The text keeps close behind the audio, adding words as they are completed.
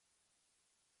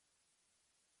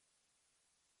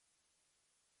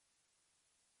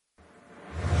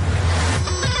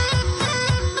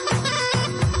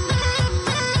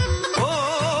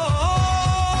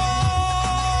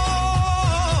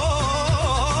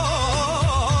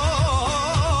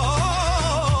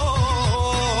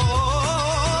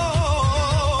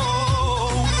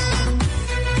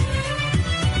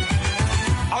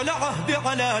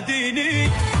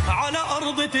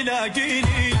الأرض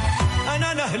تلاقيني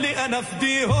أنا لأهلي أنا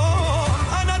فديهم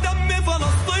أنا دمي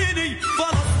فلسطيني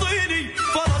فلسطيني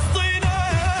فلسطيني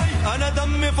أنا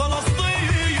دمي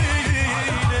فلسطيني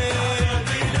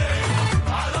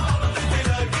على الأرض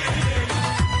تلاقيني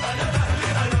أنا لأهلي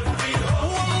أنا فديهم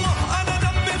والله أنا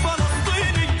دمي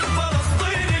فلسطيني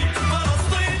فلسطيني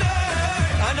فلسطيني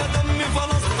أنا دمي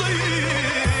فلسطيني.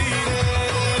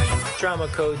 Trauma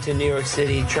code to New York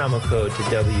City, trauma code to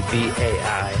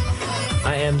WBAI.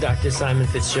 I am Dr. Simon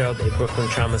Fitzgerald, a Brooklyn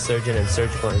trauma surgeon and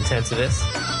surgical intensivist.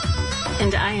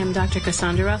 And I am Dr.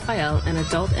 Cassandra Raphael, an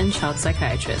adult and child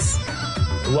psychiatrist.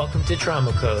 Welcome to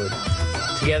Trauma Code.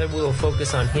 Together we will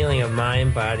focus on healing of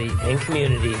mind, body, and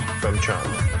community from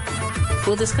trauma.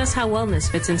 We'll discuss how wellness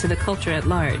fits into the culture at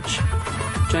large.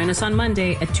 Join us on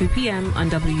Monday at 2 p.m.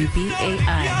 on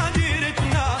WBAI.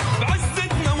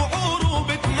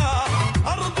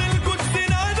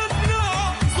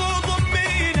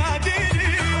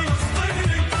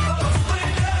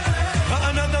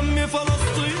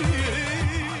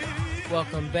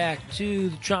 Welcome back to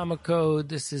the Trauma Code.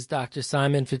 This is Dr.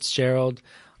 Simon Fitzgerald,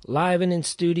 live and in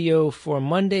studio for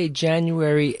Monday,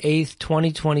 January 8th,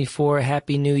 2024.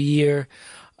 Happy New Year.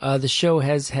 The show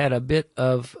has had a bit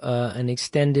of an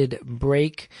extended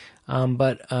break,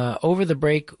 but over the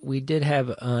break, we did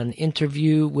have an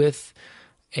interview with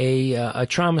a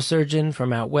trauma surgeon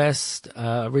from out west,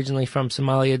 originally from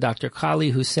Somalia, Dr.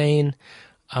 Qaali Hussein,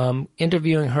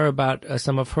 interviewing her about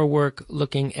some of her work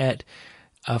looking at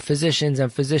physicians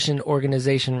and physician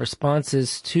organization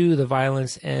responses to the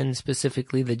violence and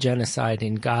specifically the genocide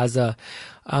in Gaza.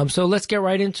 So let's get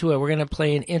right into it. We're going to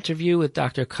play an interview with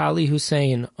Dr. Qaali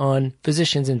Hussein on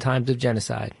physicians in times of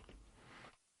genocide.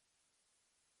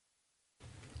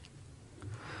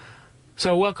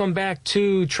 So welcome back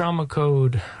to Trauma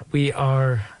Code. We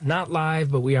are not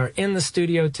live, but we are in the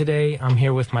studio today. I'm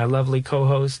here with my lovely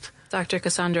co-host, Dr.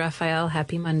 Cassandra Raphael.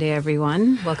 Happy Monday,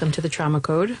 everyone. Welcome to the Trauma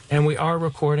Code. And we are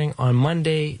recording on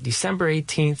Monday, December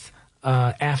 18th,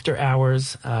 after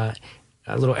hours, a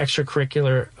little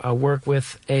extracurricular work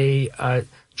with a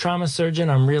trauma surgeon.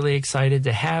 I'm really excited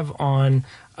to have on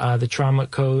the Trauma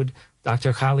Code,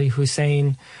 Dr. Qaali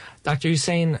Hussein. Dr.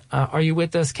 Hussein, are you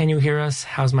with us? Can you hear us?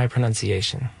 How's my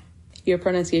pronunciation? Your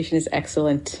pronunciation is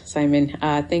excellent, Simon.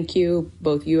 Thank you,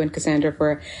 both you and Cassandra,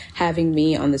 for having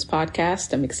me on this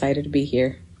podcast. I'm excited to be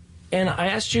here. And I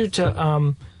asked you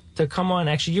to come on.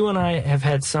 Actually, you and I have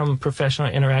had some professional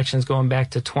interactions going back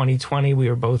to 2020. We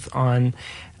were both on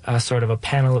sort of a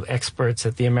panel of experts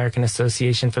at the American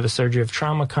Association for the Surgery of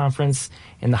Trauma conference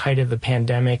in the height of the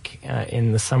pandemic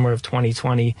in the summer of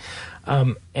 2020.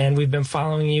 And we've been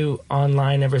following you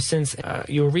online ever since.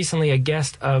 You were recently a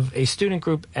guest of a student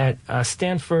group at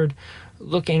Stanford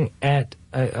looking at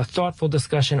a thoughtful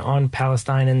discussion on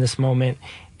Palestine in this moment.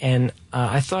 And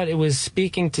I thought it was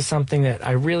speaking to something that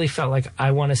I really felt like I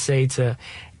want to say to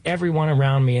everyone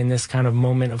around me in this kind of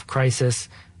moment of crisis,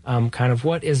 kind of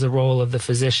what is the role of the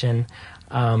physician?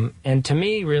 And to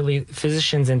me, really,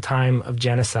 physicians in time of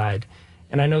genocide.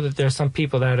 And I know that there are some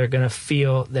people that are going to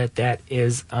feel that that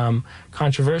is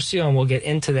controversial, and we'll get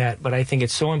into that. But I think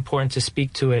it's so important to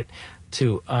speak to it,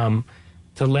 to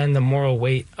lend the moral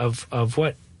weight of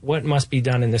what must be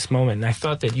done in this moment. And I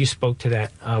thought that you spoke to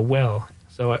that well.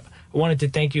 So I wanted to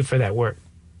thank you for that work.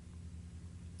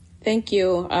 Thank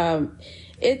you.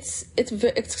 It's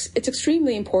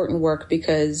extremely important work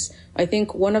because I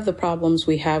think one of the problems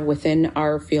we have within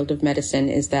our field of medicine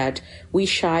is that we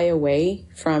shy away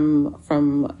from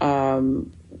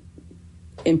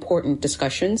important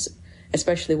discussions,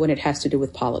 especially when it has to do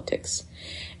with politics.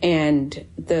 And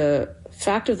the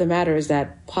fact of the matter is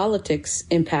that politics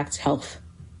impacts health,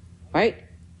 right?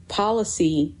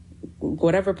 Policy,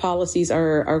 whatever policies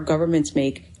our governments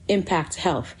make, impacts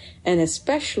health. And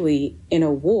especially in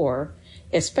a war,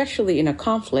 especially in a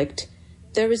conflict,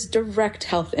 there is direct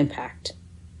health impact,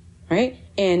 right?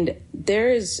 And there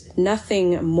is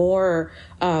nothing more,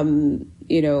 there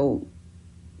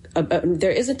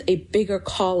isn't a bigger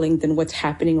calling than what's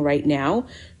happening right now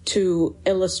to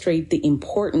illustrate the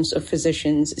importance of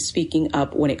physicians speaking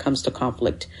up when it comes to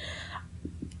conflict.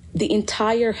 The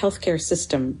entire healthcare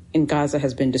system in Gaza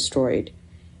has been destroyed,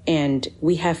 and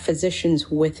we have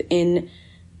physicians within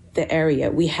the area.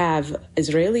 We have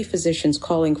Israeli physicians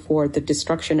calling for the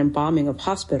destruction and bombing of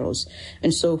hospitals.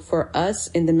 And so for us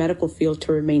in the medical field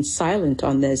to remain silent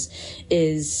on this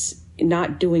is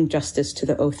not doing justice to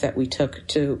the oath that we took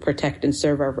to protect and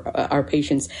serve our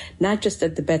patients, not just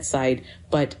at the bedside,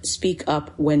 but speak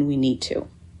up when we need to.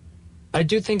 I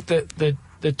do think that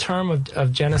the term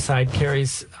of genocide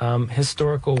carries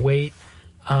historical weight,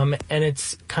 and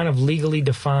it's kind of legally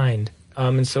defined.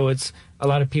 And so it's a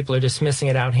lot of people are dismissing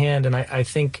it out hand. And I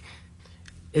think,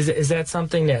 is that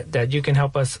something that you can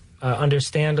help us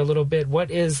understand a little bit?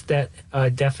 What is that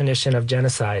definition of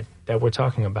genocide that we're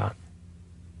talking about?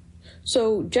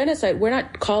 So genocide, we're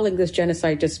not calling this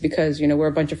genocide just because, we're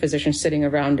a bunch of physicians sitting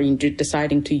around and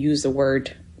deciding to use the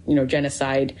word,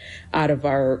 genocide out of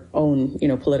our own,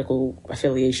 political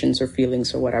affiliations or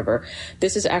feelings or whatever.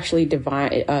 This is actually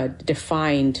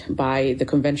defined by the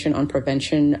Convention on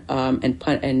Prevention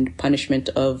and Punishment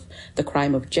of the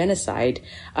Crime of Genocide,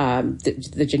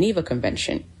 the Geneva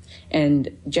Convention.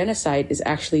 And genocide is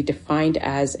actually defined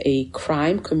as a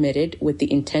crime committed with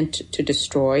the intent to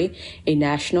destroy a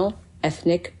national,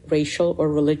 ethnic, racial, or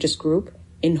religious group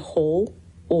in whole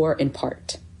or in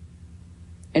part.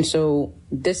 And so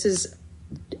this is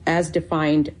as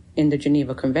defined in the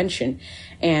Geneva Convention.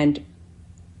 And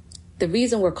the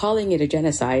reason we're calling it a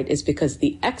genocide is because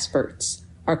the experts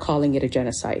are calling it a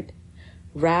genocide.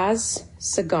 Raz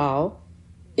Segal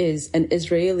is an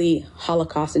Israeli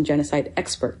Holocaust and genocide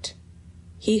expert.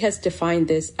 He has defined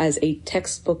this as a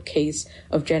textbook case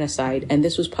of genocide, and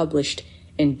this was published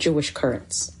in Jewish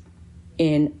Currents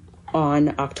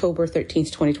on October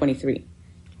 13th, 2023.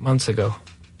 Months ago.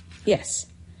 Yes.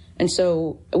 And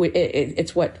so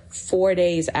it's 4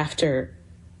 days after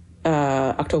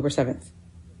October 7th.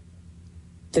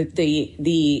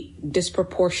 The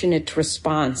disproportionate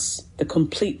response, the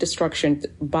complete destruction,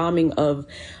 bombing of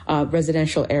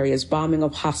residential areas, bombing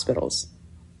of hospitals,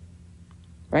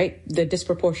 right? The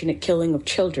disproportionate killing of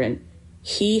children.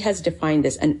 He has defined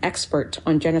this, an expert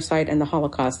on genocide and the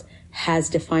Holocaust has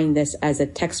defined this as a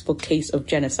textbook case of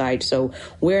genocide. So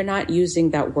we're not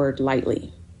using that word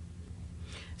lightly.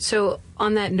 So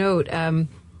on that note,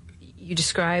 you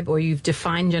describe or you've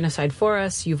defined genocide for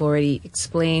us. You've already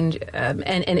explained,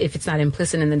 and if it's not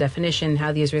implicit in the definition,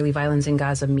 how the Israeli violence in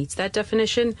Gaza meets that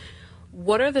definition.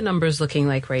 What are the numbers looking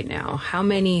like right now? How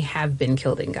many have been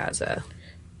killed in Gaza?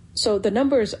 So the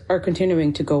numbers are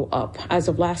continuing to go up. As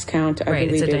of last count, I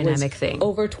believe it's a it dynamic was thing.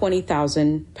 Over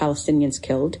 20,000 Palestinians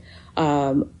killed.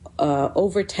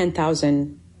 Over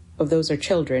 10,000 of those are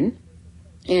children.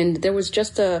 And there was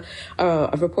just a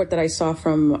report that I saw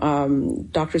from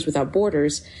Doctors Without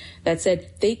Borders that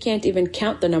said they can't even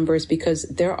count the numbers because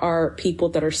there are people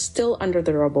that are still under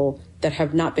the rubble that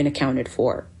have not been accounted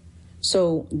for.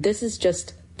 So this is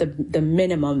just the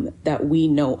minimum that we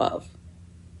know of.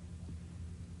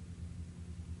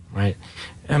 Right.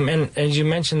 And as you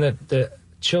mentioned that the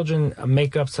children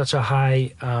make up such a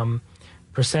high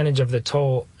percentage of the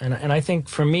toll. And I think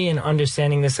for me in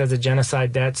understanding this as a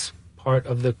genocide, that's part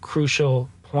of the crucial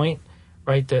point,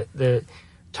 right? The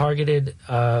targeted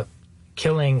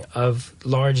killing of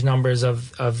large numbers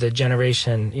of the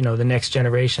generation, the next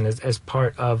generation as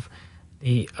part of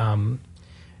the,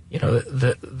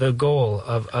 the goal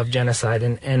of genocide.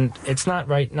 And it's not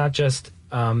right, not just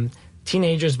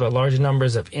teenagers, but large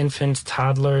numbers of infants,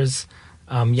 toddlers,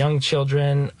 young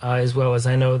children, as well as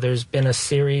I know there's been a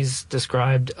series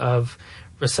described of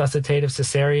resuscitative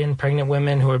cesarean pregnant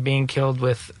women who are being killed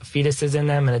with fetuses in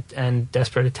them and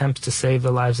desperate attempts to save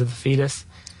the lives of the fetus.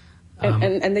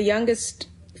 And the youngest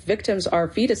victims are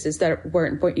fetuses that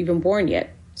weren't even born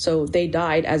yet. So they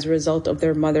died as a result of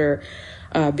their mother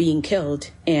being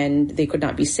killed, and they could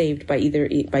not be saved by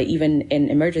even an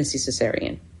emergency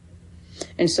cesarean.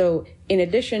 And so in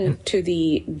addition to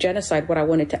the genocide, what I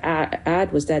wanted to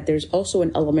add was that there's also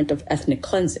an element of ethnic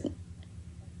cleansing.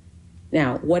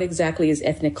 Now, what exactly is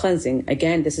ethnic cleansing?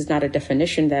 Again, this is not a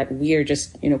definition that we are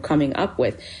just, coming up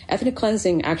with. Ethnic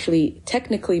cleansing actually,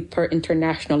 technically per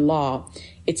international law,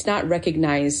 it's not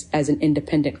recognized as an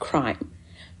independent crime.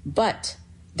 But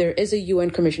there is a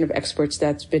UN Commission of Experts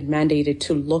that's been mandated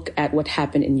to look at what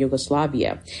happened in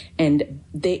Yugoslavia. And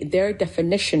their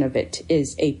definition of it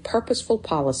is a purposeful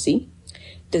policy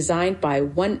designed by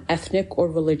one ethnic or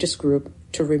religious group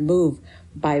to remove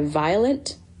by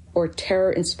violent or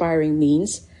terror-inspiring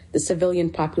means the civilian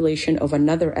population of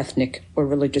another ethnic or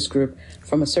religious group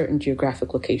from a certain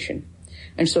geographic location.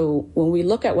 And so when we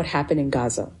look at what happened in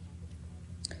Gaza,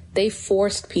 they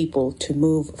forced people to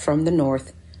move from the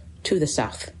north to the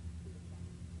south,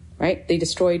 right? They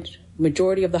destroyed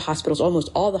majority of the hospitals, almost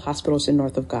all the hospitals in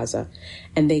north of Gaza,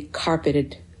 and they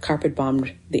carpet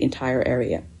bombed the entire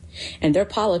area. And their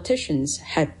politicians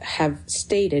have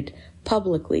stated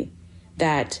publicly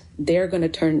that they're going to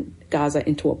turn Gaza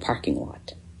into a parking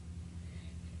lot.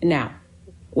 Now,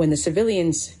 when the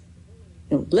civilians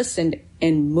listened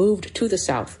and moved to the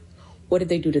south, what did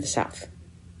they do to the south?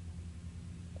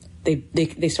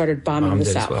 They started bombing the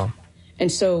south. Well.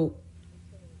 And so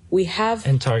We have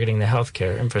and targeting the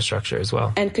healthcare infrastructure as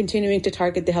well, and continuing to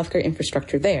target the healthcare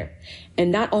infrastructure there.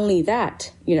 And not only that,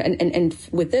 and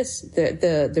with this,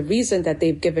 the reason that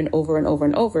they've given over and over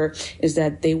and over is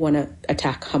that they want to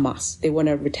attack Hamas. They want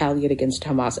to retaliate against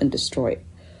Hamas and destroy it.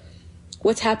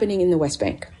 What's happening in the West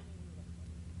Bank?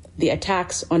 The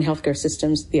attacks on healthcare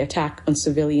systems, the attack on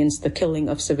civilians, the killing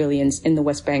of civilians in the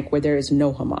West Bank where there is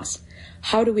no Hamas.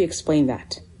 How do we explain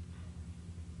that?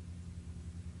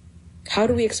 How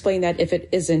do we explain that if it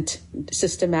isn't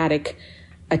systematic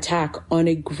attack on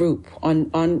a group,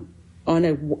 on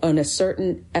a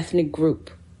certain ethnic group?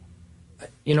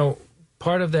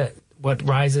 Part of that, what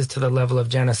rises to the level of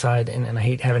genocide, and I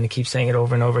hate having to keep saying it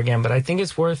over and over again, but I think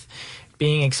it's worth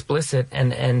being explicit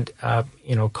and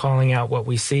calling out what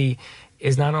we see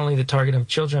is not only the target of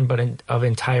children, but of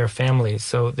entire families.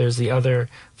 So there's the other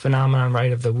phenomenon,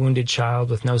 right, of the wounded child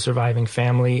with no surviving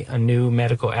family, a new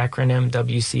medical acronym,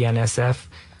 WCNSF,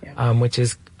 which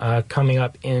is coming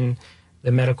up in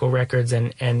the medical records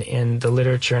and in the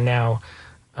literature now.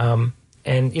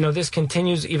 This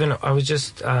continues even, I was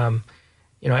just,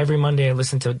 every Monday I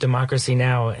listen to Democracy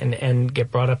Now! and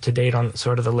get brought up to date on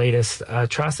sort of the latest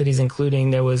atrocities, including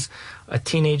there was a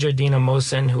teenager, Dina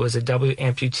Mohsen, who was a double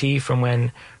amputee from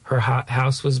when her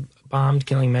house was bombed,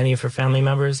 killing many of her family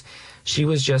members. She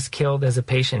was just killed as a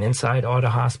patient inside Auda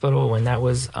Hospital when that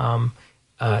was,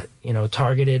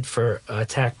 targeted for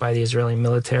attack by the Israeli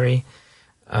military.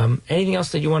 Anything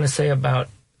else that you want to say about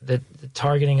the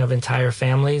targeting of entire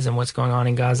families and what's going on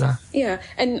in Gaza? Yeah,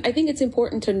 and I think it's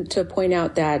important to point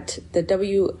out that the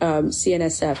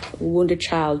WCNSF, Wounded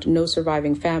Child, No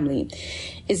Surviving Family,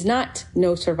 is not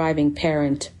no surviving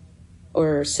parent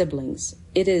or siblings.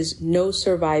 It is no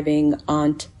surviving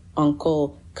aunt,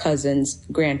 uncle, cousins,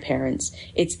 grandparents.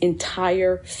 It's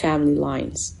entire family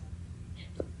lines.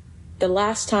 The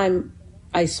last time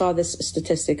I saw this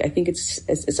statistic, I think it's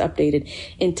updated,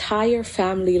 entire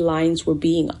family lines were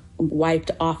being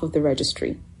wiped off of the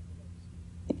registry.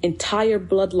 Entire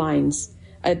bloodlines,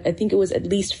 I think it was at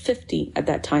least 50 at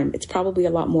that time. It's probably a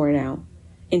lot more now.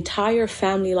 Entire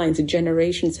family lines and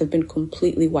generations have been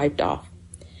completely wiped off.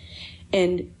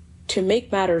 And to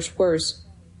make matters worse,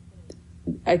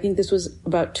 I think this was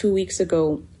about 2 weeks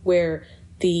ago where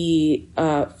the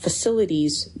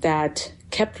facilities that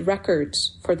kept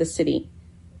records for the city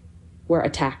were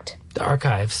attacked. The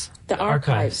archives. The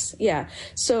archives. Yeah.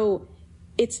 So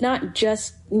it's not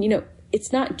just,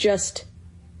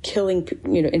 killing,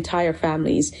 entire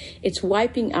families. It's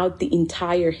wiping out the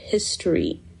entire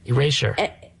history. Erasure.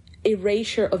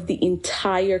 Erasure of the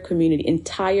entire community,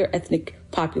 entire ethnic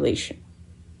population.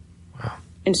 Wow.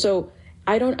 And so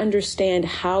I don't understand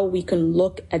how we can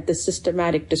look at the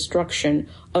systematic destruction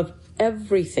of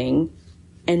everything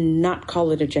and not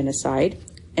call it a genocide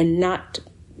and not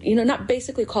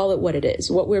basically call it what it is.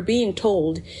 What we're being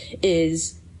told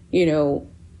is, not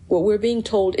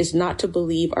to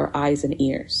believe our eyes and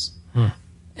ears.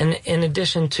 And in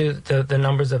addition to the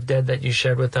numbers of dead that you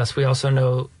shared with us, we also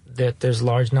know that there's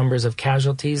large numbers of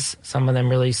casualties, some of them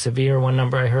really severe. One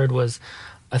number I heard was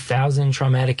 1,000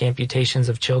 traumatic amputations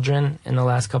of children in the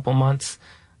last couple months.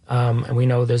 And we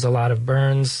know there's a lot of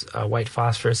burns. White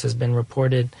phosphorus has been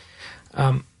reported.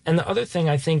 And the other thing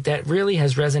I think that really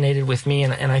has resonated with me,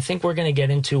 and I think we're going to get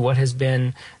into what has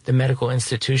been the medical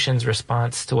institution's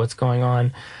response to what's going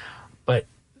on, but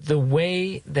the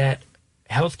way that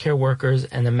healthcare workers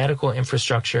and the medical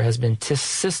infrastructure has been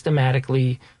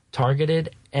systematically targeted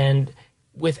and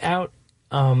without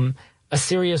a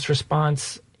serious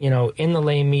response, in the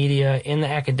lay media, in the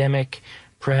academic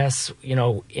press,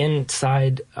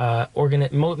 inside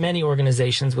many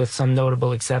organizations with some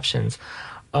notable exceptions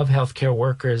of healthcare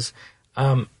workers.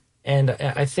 And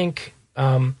I think,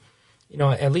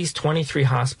 at least 23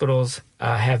 hospitals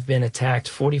have been attacked.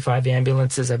 45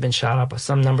 ambulances have been shot up.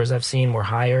 Some numbers I've seen were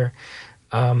higher,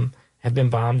 have been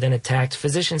bombed and attacked.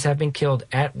 Physicians have been killed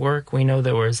at work. We know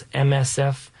there was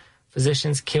MSF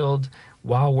physicians killed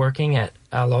while working at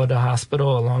Al-Auda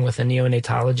Hospital, along with a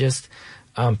neonatologist.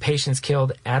 Patients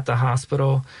killed at the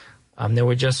hospital. There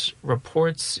were just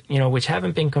reports, which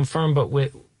haven't been confirmed, but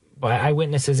by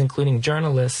eyewitnesses, including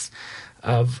journalists,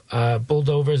 of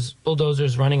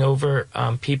bulldozers running over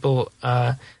people,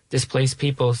 displaced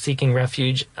people seeking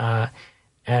refuge at,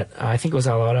 I think it was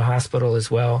Al-Auda Hospital as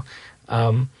well.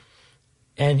 And,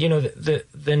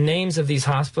 the names of these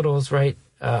hospitals, right,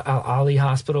 Al-Ali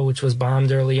Hospital, which was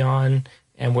bombed early on,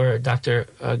 and where Dr.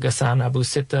 Ghassan Abu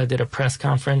Sitta did a press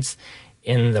conference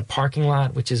in the parking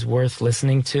lot, which is worth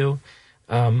listening to.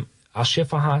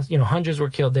 Al-Shifa, hundreds were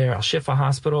killed there. Al-Shifa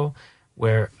Hospital,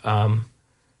 where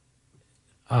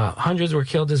hundreds were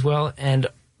killed as well. And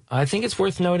I think it's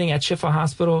worth noting at Shifa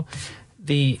Hospital,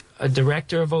 the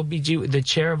director of the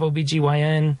chair of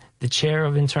OBGYN, the chair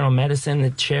of internal medicine,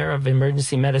 the chair of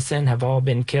emergency medicine have all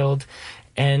been killed,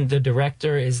 and the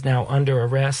director is now under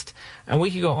arrest. And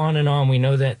we could go on and on. We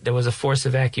know that there was a forced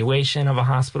evacuation of a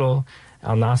hospital,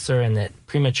 Al Nasser, and that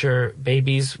premature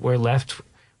babies were left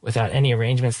without any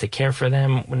arrangements to care for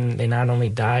them when they not only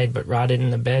died but rotted in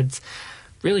the beds.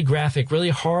 Really graphic, really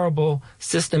horrible,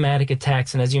 systematic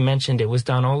attacks. And as you mentioned, it was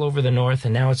done all over the north,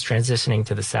 and now it's transitioning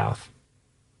to the south.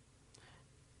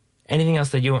 Anything else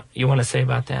that you want to say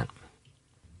about that?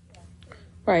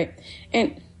 Right.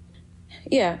 And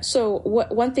yeah, so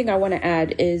one thing I want to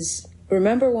add is,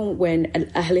 remember when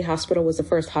Ahli Hospital was the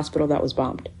first hospital that was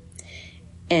bombed?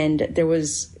 And there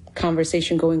was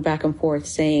conversation going back and forth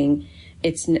saying,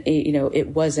 it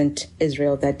wasn't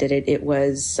Israel that did it. It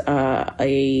was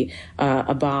a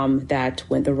bomb that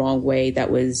went the wrong way.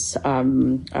 That was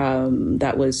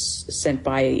sent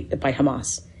by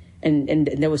Hamas, and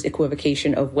there was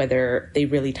equivocation of whether they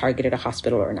really targeted a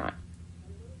hospital or not.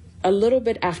 A little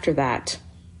bit after that,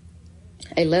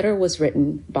 a letter was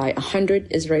written by 100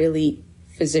 Israeli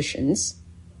physicians,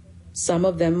 some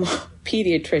of them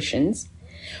pediatricians,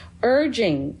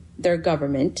 urging their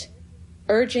government,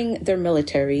 urging their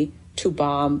military to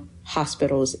bomb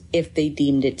hospitals if they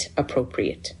deemed it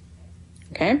appropriate.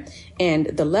 Okay? And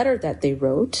the letter that they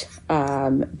wrote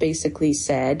basically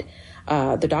said,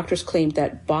 the doctors claimed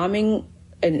that bombing,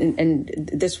 and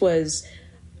this was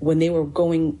when they were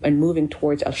going and moving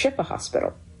towards Al-Shifa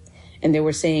Hospital, and they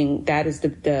were saying that is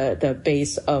the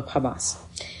base of Hamas.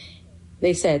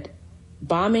 They said,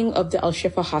 bombing of the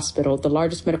Al-Shifa Hospital, the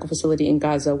largest medical facility in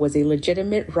Gaza, was a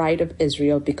legitimate right of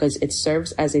Israel because it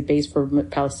serves as a base for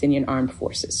Palestinian armed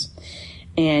forces.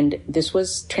 And this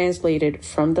was translated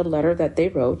from the letter that they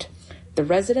wrote. The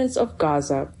residents of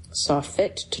Gaza saw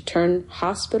fit to turn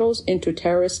hospitals into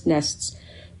terrorist nests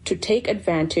to take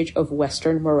advantage of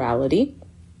Western morality.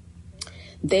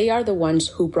 They are the ones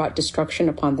who brought destruction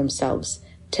upon themselves.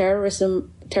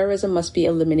 Terrorism must be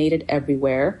eliminated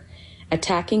everywhere.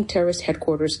 Attacking terrorist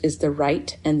headquarters is the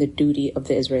right and the duty of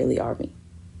the Israeli army.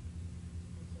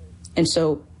 And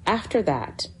so after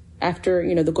that, after,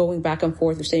 the going back and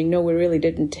forth of saying, no, we really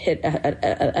didn't hit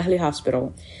Ahli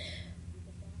Hospital,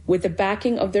 with the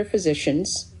backing of their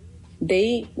physicians,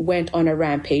 they went on a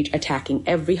rampage attacking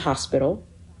every hospital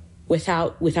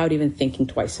without even thinking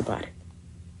twice about it.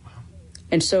 Wow.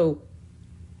 And so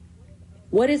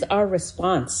what is our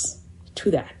response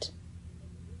to that?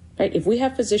 Right? If we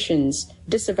have physicians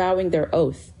disavowing their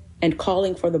oath and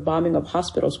calling for the bombing of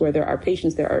hospitals where there are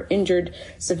patients, there are injured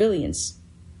civilians,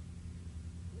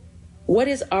 what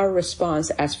is our response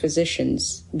as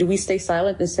physicians? Do we stay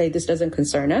silent and say this doesn't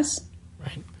concern us?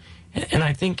 Right. And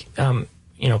I think,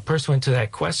 pursuant to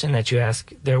that question that you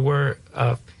asked, there were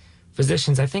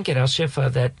physicians, I think at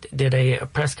Al-Shifa, that did a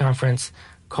press conference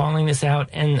calling this out.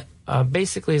 And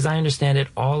basically, as I understand it,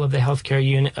 all of the healthcare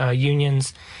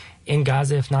unions in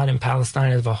Gaza, if not in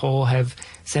Palestine as a whole, have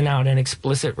sent out an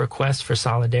explicit request for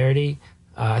solidarity,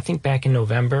 I think back in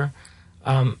November.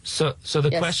 So the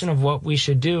Yes. question of what we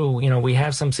should do, we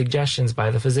have some suggestions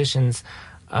by the physicians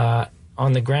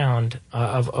on the ground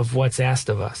of what's asked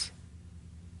of us.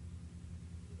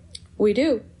 We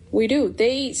do.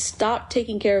 They stopped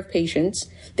taking care of patients.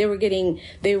 They were getting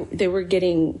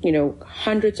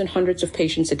hundreds and hundreds of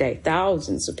patients a day,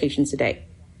 thousands of patients a day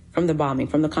from the bombing,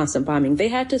 from the constant bombing. They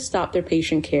had to stop their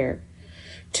patient care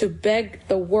to beg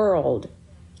the world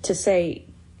to say,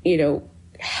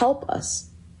 help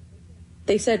us.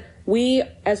 They said, we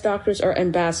as doctors are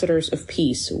ambassadors of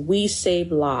peace. We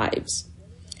save lives.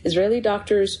 Israeli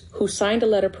doctors who signed a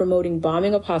letter promoting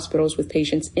bombing of hospitals with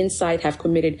patients inside have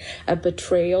committed a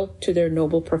betrayal to their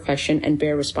noble profession and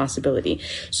bear responsibility.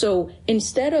 So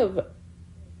instead of,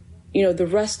 the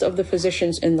rest of the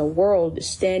physicians in the world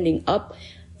standing up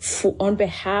on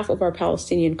behalf of our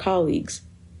Palestinian colleagues,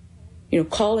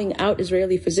 calling out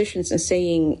Israeli physicians and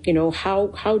saying,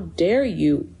 how dare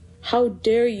you? How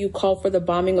dare you call for the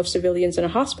bombing of civilians in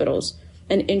hospitals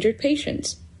and injured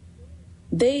patients?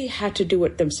 They had to do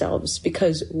it themselves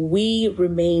because we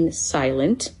remain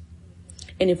silent.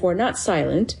 And if we're not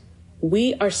silent,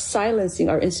 we are silencing,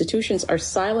 our institutions are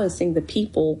silencing the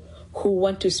people who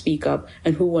want to speak up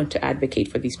and who want to advocate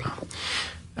for these people.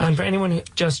 And for anyone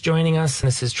just joining us,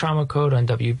 this is Trauma Code on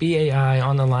WBAI,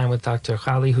 on the line with Dr.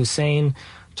 Qaali Hussein,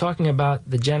 talking about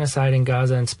the genocide in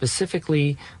Gaza and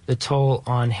specifically the toll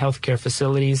on healthcare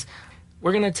facilities.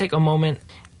 We're going to take a moment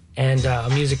and a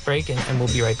music break, and we'll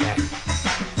be right back.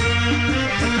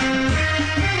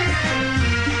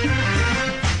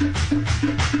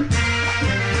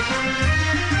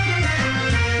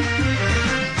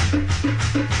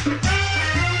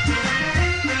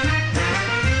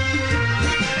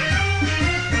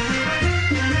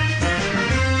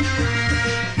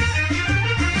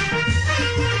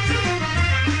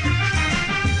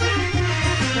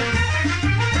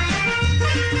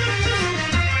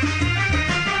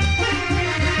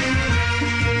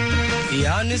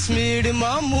 Welcome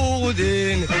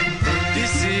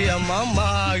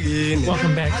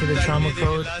back to the Trauma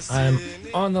Code. I'm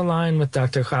on the line with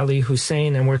Dr. Qaali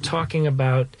Hussein, and we're talking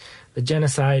about the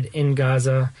genocide in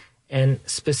Gaza and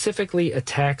specifically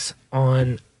attacks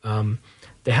on the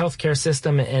healthcare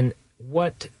system and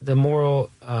what the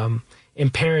moral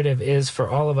imperative is for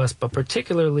all of us, but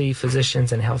particularly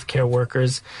physicians and healthcare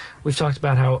workers. We've talked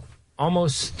about how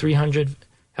almost 300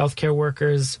 healthcare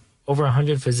workers, over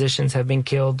 100 physicians have been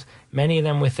killed, many of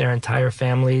them with their entire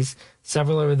families,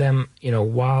 several of them,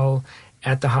 while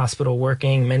at the hospital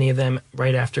working, many of them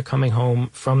right after coming home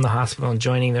from the hospital and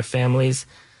joining their families.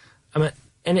 And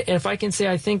if I can say,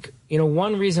 I think,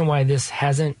 one reason why this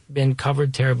hasn't been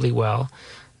covered terribly well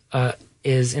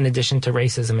is, in addition to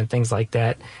racism and things like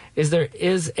that, is there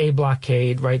is a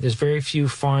blockade, right? There's very few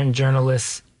foreign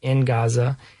journalists in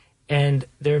Gaza, and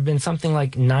there have been something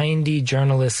like 90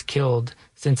 journalists killed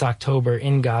since October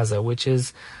in Gaza, which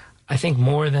is, I think,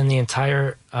 more than the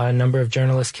entire number of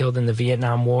journalists killed in the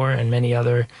Vietnam War and many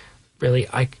other really,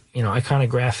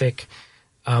 iconographic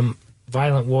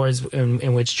violent wars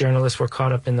in which journalists were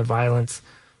caught up in the violence.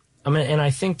 And I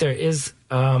think there is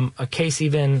a case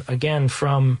even, again,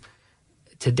 from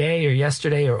today or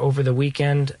yesterday or over the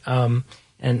weekend, and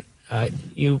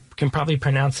you can probably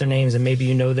pronounce their names and maybe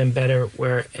you know them better,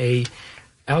 where a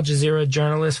Al Jazeera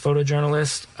journalist,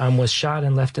 photojournalist, was shot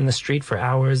and left in the street for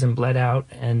hours and bled out,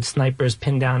 and snipers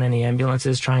pinned down any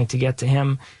ambulances trying to get to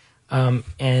him.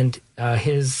 And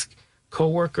his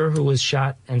co-worker who was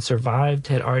shot and survived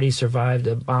had already survived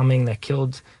a bombing that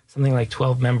killed something like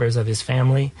 12 members of his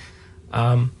family.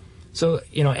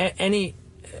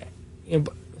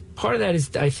 Part of that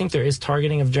is, I think there is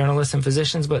targeting of journalists and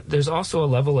physicians, but there's also a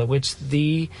level at which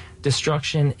the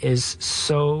destruction is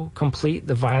so complete,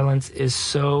 the violence is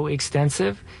so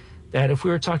extensive, that if we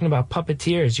were talking about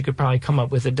puppeteers, you could probably come up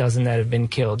with a dozen that have been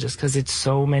killed, just because it's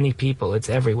so many people, it's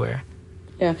everywhere.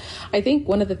 Yeah, I think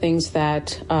one of the things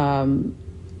that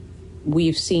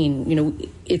we've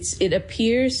seen, it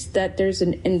appears that there's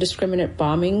an indiscriminate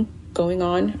bombing going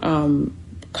on,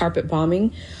 carpet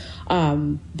bombing.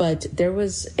 But there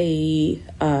was a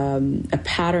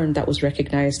pattern that was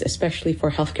recognized, especially for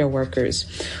healthcare workers.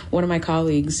 One of my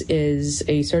colleagues is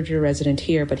a surgery resident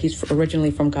here, but he's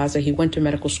originally from Gaza. He went to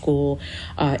medical school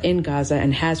in Gaza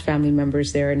and has family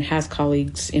members there and has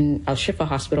colleagues in Al-Shifa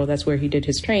Hospital. That's where he did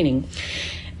his training.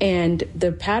 And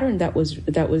the pattern that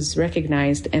was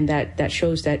recognized, and that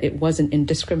shows that it wasn't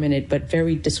indiscriminate, but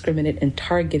very discriminate and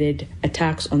targeted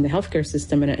attacks on the healthcare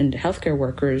system and healthcare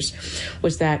workers,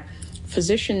 was that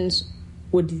physicians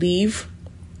would leave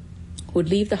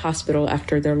the hospital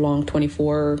after their long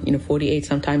 24, 48,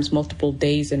 sometimes multiple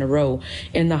days in a row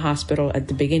in the hospital at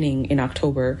the beginning in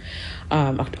October,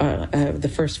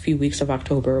 the first few weeks of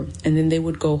October. And then they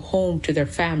would go home to their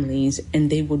families and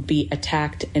they would be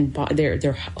attacked and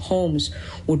their homes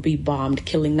would be bombed,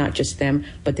 killing not just them,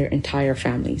 but their entire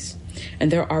families.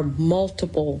 And there are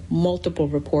multiple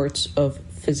reports of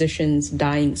physicians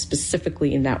dying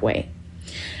specifically in that way.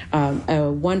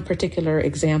 One particular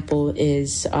example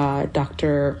is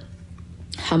Dr.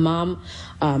 Hammam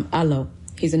Allo.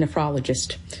 He's a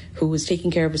nephrologist who was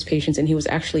taking care of his patients, and he was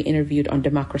actually interviewed on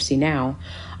Democracy Now!,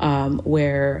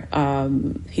 where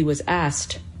he was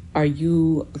asked, are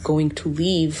you going to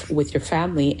leave with your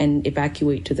family and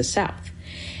evacuate to the south?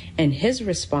 And his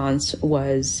response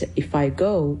was, if I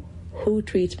go, who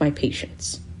treats my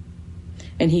patients?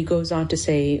 And he goes on to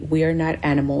say, we are not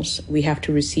animals. We have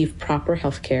to receive proper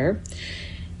health care.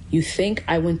 You think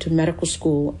I went to medical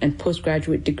school and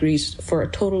postgraduate degrees for a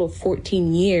total of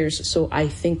 14 years, so I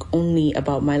think only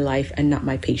about my life and not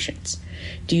my patients.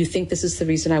 Do you think this is the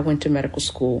reason I went to medical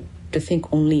school, to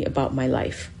think only about my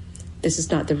life? This is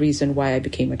not the reason why I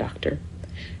became a doctor.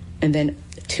 And then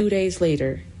 2 days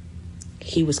later,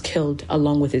 he was killed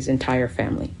along with his entire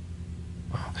family.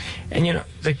 And,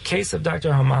 the case of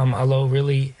Dr. Hammam Allo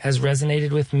really has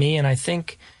resonated with me, and I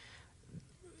think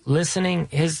listening,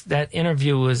 that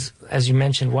interview was, as you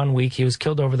mentioned, 1 week. He was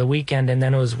killed over the weekend, and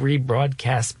then it was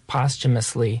rebroadcast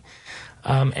posthumously.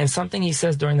 And something he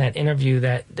says during that interview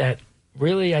that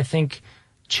really, I think,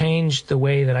 changed the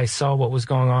way that I saw what was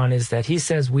going on is that he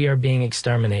says we are being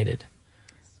exterminated.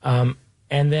 And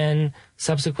then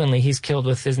subsequently he's killed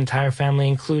with his entire family,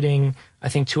 including, I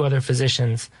think, 2 other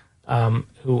physicians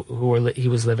he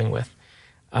was living with.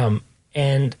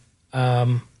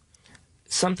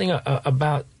 Something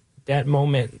about that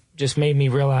moment just made me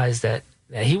realize that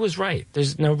he was right.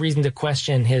 There's no reason to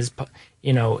question his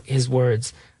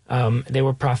words. They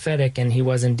were prophetic, and he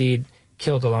was indeed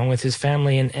killed along with his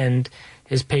family, and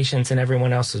his patients and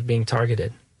everyone else was being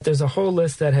targeted. There's a whole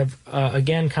list that have,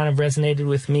 again, kind of resonated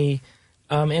with me.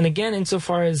 And again,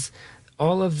 insofar as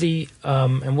all of the,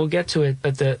 and we'll get to it,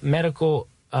 but the medical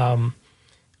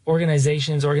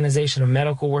organization of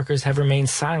medical workers have remained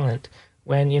silent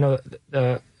when,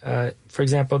 for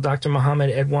example, Dr.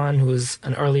 Muhammad Edwan, who was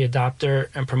an early adopter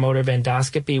and promoter of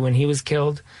endoscopy, when he was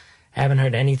killed, haven't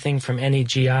heard anything from any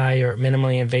GI or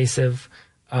minimally invasive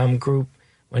group.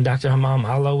 When Dr. Hammam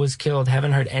Allah was killed,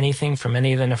 haven't heard anything from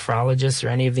any of the nephrologists or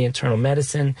any of the internal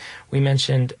medicine. We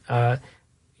mentioned,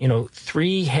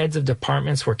 3 heads of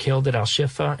departments were killed at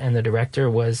Al-Shifa, and the director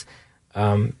was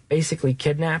basically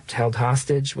kidnapped, held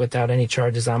hostage without any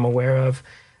charges I'm aware of.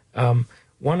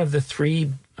 One of the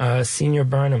 3 senior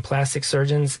burn and plastic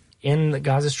surgeons in the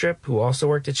Gaza Strip, who also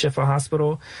worked at Shifa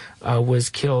Hospital, was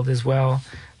killed as well.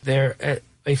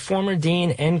 A former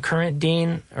dean and current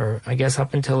dean, or I guess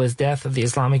up until his death, of the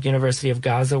Islamic University of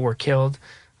Gaza were killed,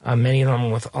 many of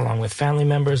them along with family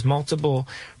members. Multiple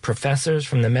professors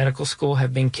from the medical school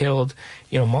have been killed,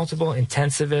 multiple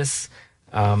intensivists,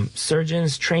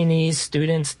 surgeons, trainees,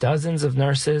 students, dozens of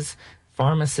nurses,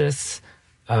 pharmacists,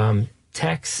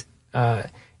 techs, the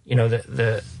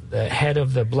head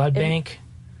of the blood bank,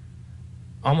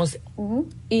 almost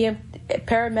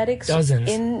paramedics,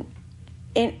 dozens.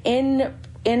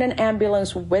 In an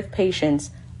ambulance with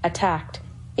patients attacked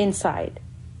inside,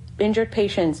 injured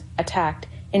patients attacked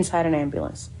inside an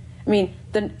ambulance. I mean,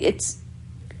 it's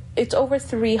over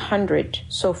 300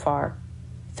 so far,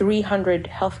 300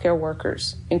 healthcare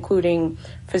workers, including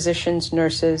physicians,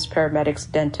 nurses,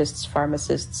 paramedics, dentists,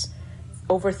 pharmacists.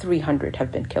 Over 300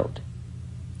 have been killed.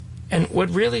 And what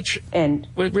really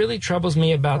troubles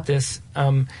me about this,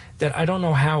 that I don't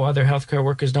know how other healthcare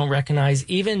workers don't recognize,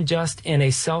 even just in a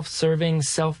self-serving,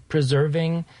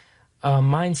 self-preserving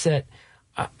mindset,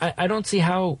 I don't see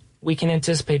how we can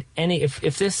anticipate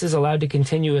if this is allowed to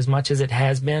continue as much as it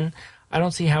has been, I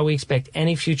don't see how we expect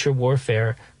any future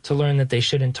warfare to learn that they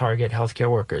shouldn't target healthcare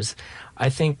workers. I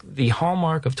think the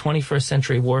hallmark of 21st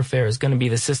century warfare is going to be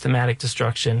the systematic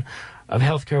destruction of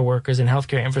healthcare workers and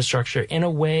healthcare infrastructure in a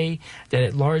way that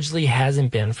it largely hasn't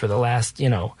been for the last,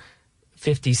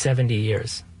 50, 70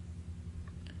 years.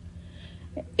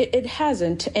 It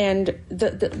hasn't. And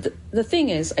the thing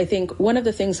is, I think one of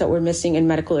the things that we're missing in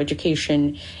medical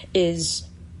education is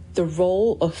the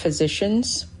role of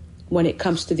physicians when it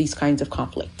comes to these kinds of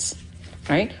conflicts,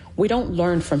 right? We don't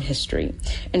learn from history.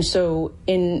 And so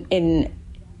in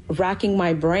racking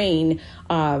my brain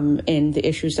in the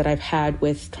issues that I've had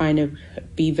with trying to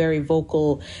be very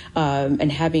vocal and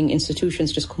having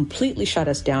institutions just completely shut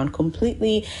us down,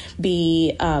 completely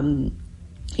be,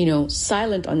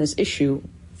 silent on this issue,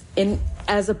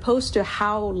 as opposed to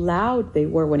how loud they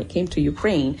were when it came to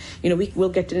Ukraine. We'll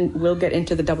get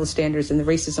into the double standards and the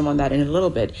racism on that in a little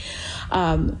bit.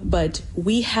 But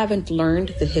we haven't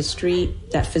learned the history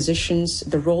that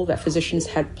the role that physicians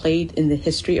had played in the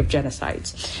history of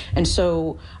genocides. And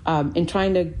so in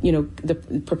trying to,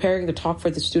 preparing the talk for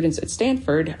the students at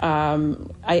Stanford,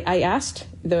 I asked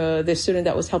the student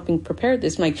that was helping prepare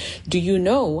this, Mike, do you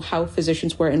know how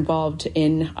physicians were involved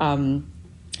in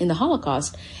the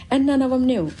Holocaust? And none of them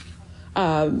knew.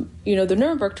 The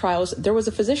Nuremberg trials, there was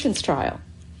a physician's trial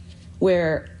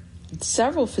where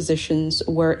several physicians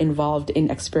were involved in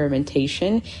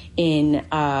experimentation, in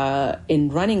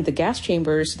running the gas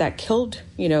chambers that killed,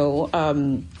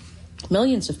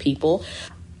 millions of people.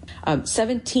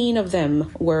 17 of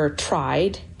them were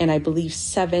tried, and I believe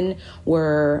 7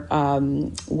 were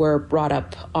brought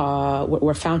up,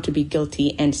 were found to be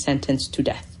guilty and sentenced to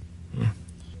death.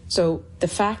 So the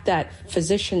fact that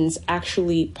physicians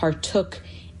actually partook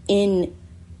in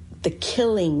the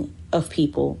killing of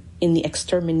people, in the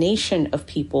extermination of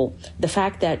people, the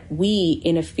fact that we,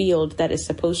 in a field that is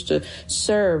supposed to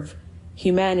serve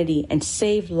humanity and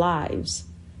save lives,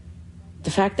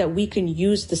 the fact that we can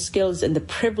use the skills and the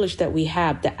privilege that we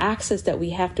have, the access that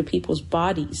we have to people's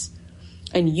bodies,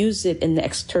 and use it in the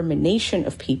extermination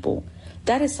of people,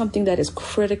 that is something that is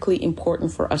critically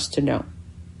important for us to know.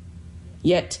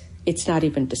 Yet it's not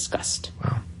even discussed.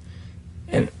 Wow.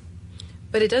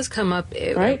 But it does come up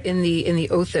right? in the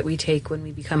oath that we take when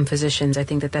we become physicians. I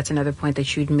think that's another point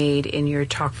that you'd made in your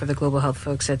talk for the global health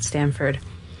folks at Stanford,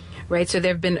 right? So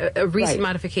there have been a recent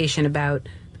modification about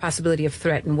the possibility of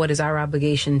threat and what is our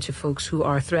obligation to folks who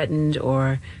are threatened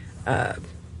or...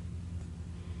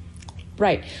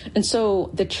 Right. And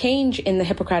so the change in the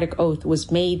Hippocratic Oath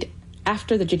was made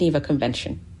after the Geneva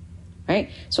Convention.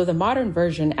 Right. So the modern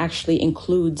version actually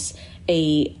includes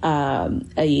a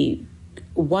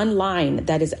one line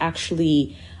that is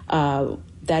actually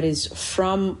that is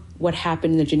from what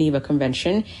happened in the Geneva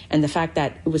Convention and the fact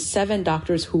that it was 7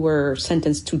 doctors who were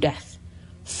sentenced to death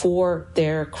for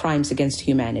their crimes against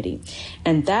humanity.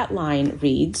 And that line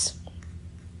reads,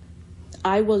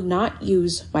 "I will not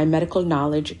use my medical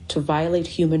knowledge to violate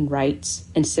human rights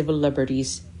and civil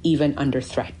liberties, even under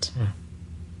threat."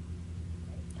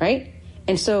 Right?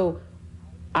 And so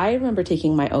I remember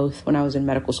taking my oath when I was in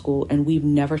medical school, and we've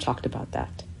never talked about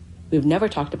that. We've never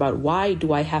talked about, why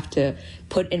do I have to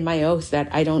put in my oath that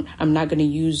I'm not going to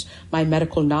use my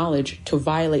medical knowledge to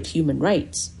violate human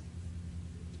rights?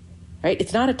 Right?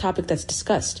 It's not a topic that's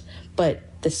discussed. But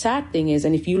the sad thing is,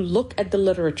 and if you look at the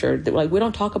literature, like, we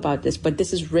don't talk about this, but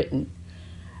this is written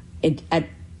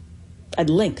at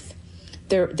length.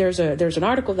 There's an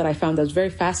article that I found that was very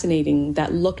fascinating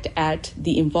that looked at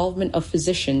the involvement of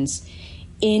physicians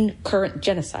in current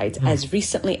genocides as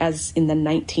recently as in the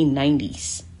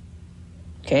 1990s.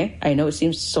 Okay, I know it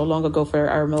seems so long ago for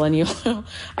our millennial Gen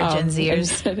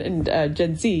Zers and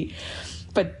Gen Z,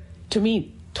 but to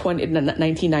me,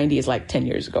 1990 is like 10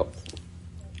 years ago.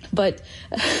 But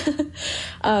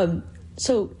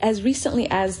so as recently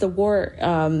as the war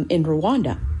in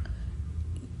Rwanda,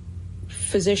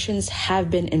 physicians have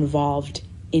been involved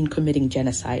in committing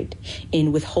genocide,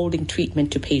 in withholding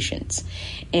treatment to patients.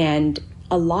 And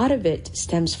a lot of it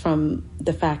stems from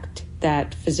the fact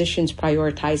that physicians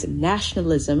prioritize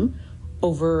nationalism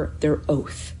over their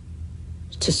oath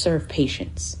to serve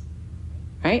patients,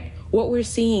 right? What we're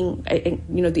seeing,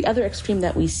 the other extreme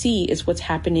that we see is what's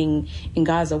happening in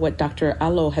Gaza. What Dr.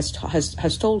 Allo has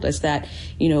told us, that,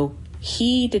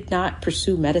 he did not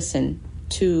pursue medicine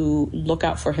to look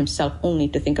out for himself only,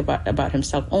 to think about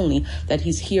himself only, that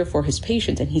he's here for his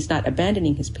patients and he's not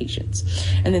abandoning his patients.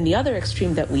 And then the other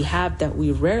extreme that we have that we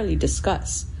rarely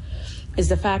discuss is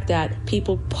the fact that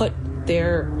people put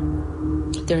their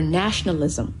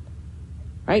nationalism,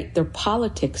 right, their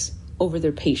politics over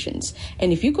their patients.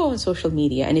 And if you go on social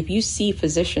media and if you see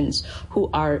physicians who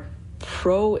are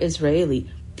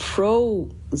pro-Israeli,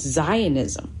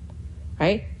 pro-Zionism,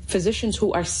 right, physicians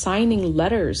who are signing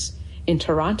letters in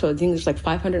Toronto, I think there's like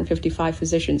 555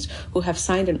 physicians who have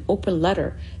signed an open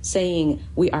letter saying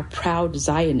we are proud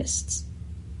Zionists,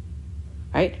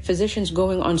 right? Physicians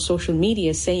going on social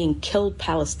media saying kill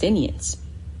Palestinians.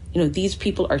 These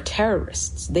people are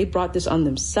terrorists. They brought this on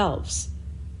themselves.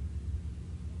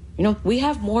 We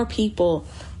have more people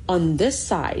on this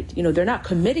side, they're not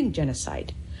committing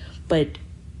genocide, but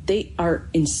they are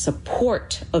in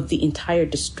support of the entire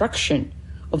destruction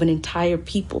of an entire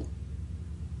people.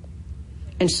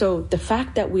 And so the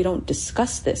fact that we don't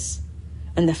discuss this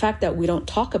and the fact that we don't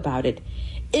talk about it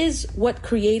is what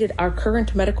created our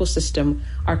current medical system,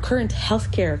 our current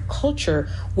healthcare culture,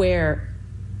 where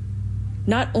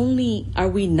not only are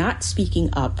we not speaking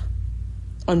up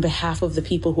on behalf of the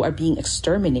people who are being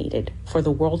exterminated for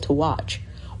the world to watch,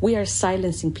 we are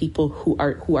silencing people who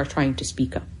are trying to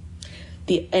speak up.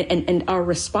 And our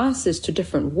responses to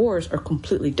different wars are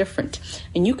completely different.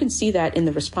 And you can see that in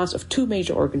the response of 2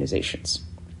 major organizations.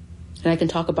 And I can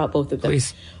talk about both of them.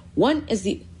 Please. One is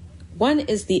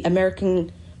the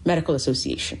American Medical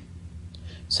Association.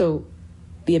 So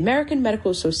the American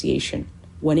Medical Association,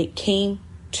 when it came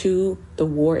to the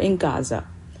war in Gaza,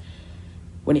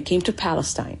 when it came to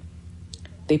Palestine,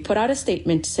 they put out a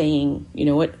statement saying,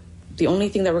 the only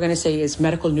thing that we're going to say is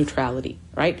medical neutrality,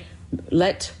 right?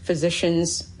 Let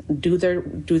physicians do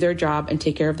their job and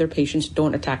take care of their patients.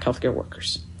 Don't attack healthcare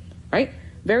workers, right?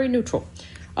 Very neutral.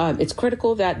 It's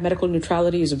critical that medical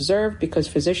neutrality is observed because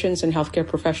physicians and healthcare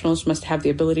professionals must have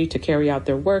the ability to carry out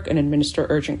their work and administer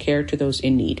urgent care to those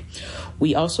in need.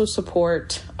 We also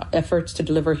support efforts to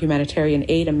deliver humanitarian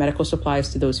aid and medical supplies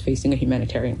to those facing a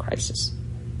humanitarian crisis,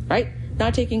 right?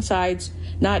 Not taking sides,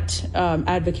 not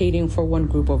advocating for one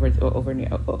group over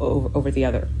the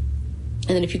other.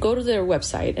 And then if you go to their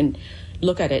website and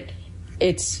look at it,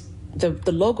 it's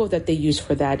the logo that they use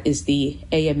for that is the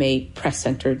AMA Press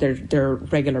Center, their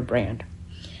regular brand.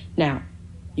 Now,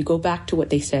 you go back to what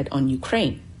they said on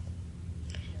Ukraine.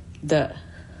 The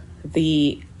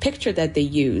picture that they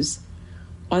use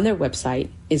on their website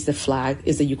is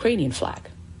the Ukrainian flag,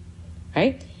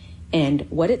 right? And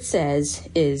what it says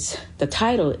is, the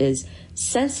title is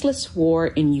 "Senseless War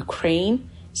in Ukraine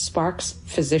Sparks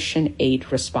Physician Aid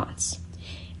Response."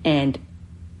 And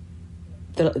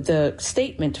the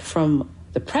statement from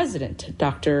the president,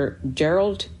 Dr.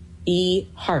 Gerald E.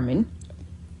 Harmon,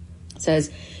 says,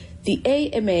 "The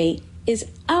AMA is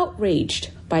outraged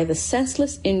by the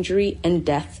senseless injury and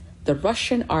death the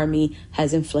Russian army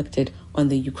has inflicted on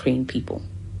the Ukraine people.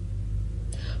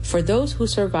 For those who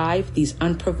survive these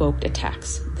unprovoked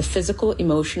attacks, the physical,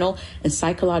 emotional, and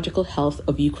psychological health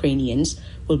of Ukrainians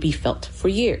will be felt for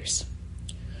years.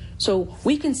 So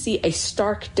we can see a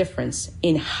stark difference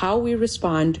in how we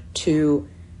respond to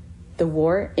the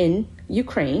war in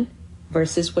Ukraine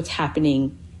versus what's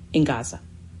happening in Gaza.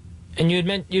 And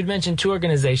you'd mentioned two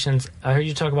organizations. I heard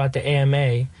you talk about the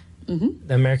AMA,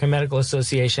 the American Medical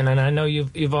Association, and I know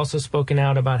you've also spoken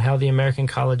out about how the American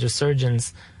College of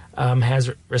Surgeons has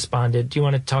responded. Do you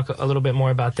want to talk a little bit more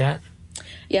about that?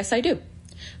 Yes, I do.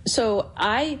 So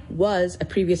I was a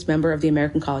previous member of the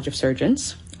American College of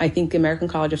Surgeons. I think the American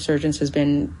College of Surgeons has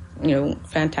been,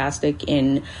 fantastic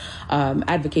in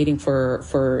advocating for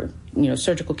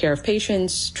surgical care of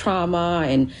patients, trauma,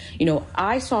 and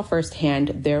I saw firsthand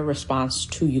their response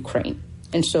to Ukraine.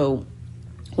 And so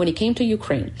when it came to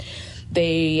Ukraine,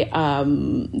 they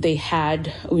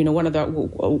had one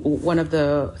of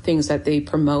the things that they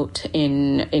promote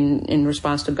in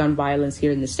response to gun violence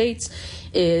here in the States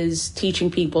is teaching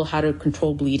people how to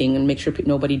control bleeding and make sure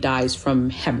nobody dies from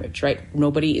hemorrhage, right?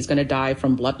 Nobody is going to die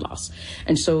from blood loss.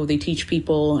 And so they teach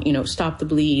people, stop the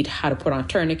bleed, how to put on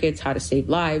tourniquets, how to save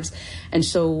lives. And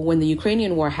so when the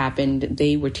Ukrainian war happened,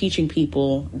 they were teaching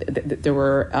people, there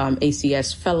were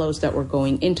ACS fellows that were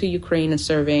going into Ukraine and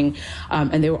serving,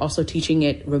 and they were also teaching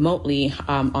it remotely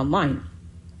online.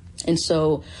 And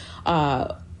so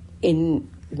in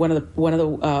one of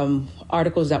the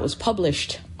articles that was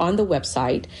published on the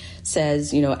website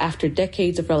says, after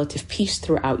decades of relative peace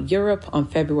throughout Europe, on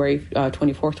February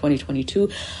 24th, 2022,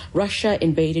 Russia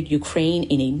invaded Ukraine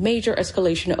in a major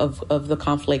escalation of the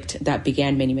conflict that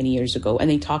began many, many years ago. And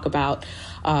they talk about,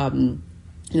 the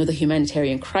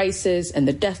humanitarian crisis and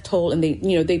the death toll, and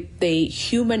they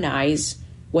humanize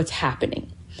what's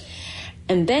happening.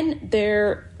 And then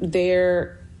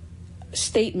their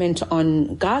statement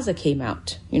on Gaza came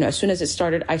out. As soon as it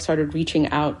started, I started reaching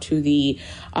out to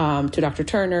to Dr.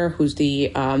 Turner, who's the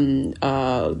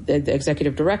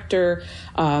executive director.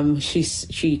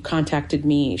 She contacted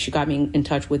me. She got me in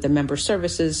touch with the member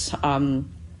services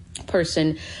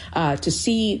person to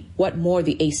see what more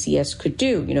the ACS could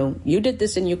do. You did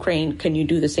this in Ukraine. Can you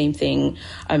do the same thing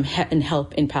and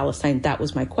help in Palestine? That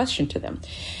was my question to them.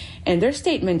 And their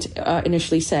statement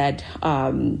initially said,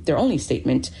 their only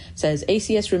statement says,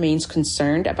 ACS remains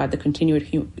concerned about the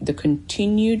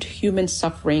continued human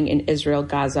suffering in Israel,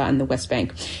 Gaza, and the West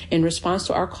Bank. In response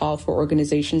to our call for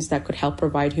organizations that could help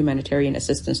provide humanitarian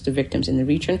assistance to victims in the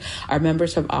region, our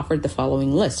members have offered the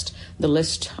following list. The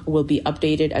list will be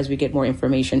updated as we get more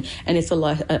information, and it's a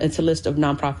list of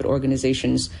nonprofit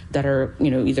organizations that are,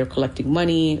 either collecting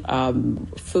money,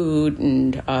 food,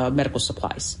 and medical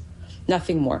supplies.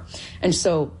 Nothing more. And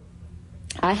so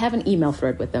I have an email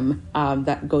thread with them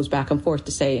that goes back and forth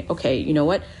to say, okay, you know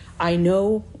what? I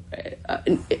know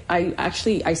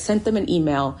I sent them an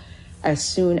email as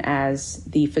soon as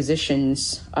the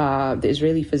physicians, the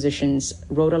Israeli physicians,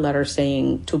 wrote a letter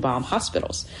saying to bomb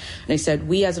hospitals. And they said,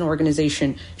 we as an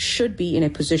organization should be in a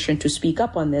position to speak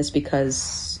up on this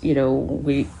because,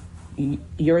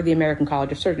 you're the American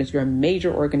College of Surgeons. You're a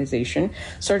major organization,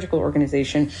 surgical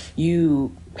organization.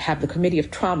 You have the Committee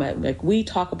of Trauma. Like, we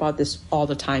talk about this all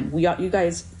the time. You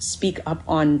guys speak up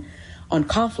on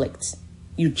conflicts.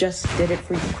 You just did it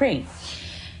for Ukraine.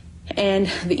 And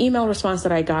the email response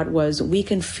that I got was, we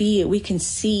can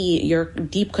see your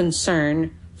deep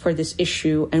concern for this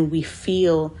issue, and we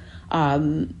feel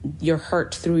your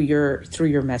hurt through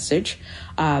your message.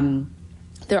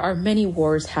 There are many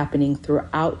wars happening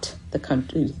throughout the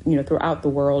country, throughout the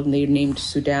world, and they named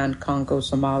Sudan, Congo,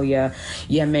 Somalia,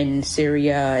 Yemen,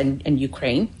 Syria, and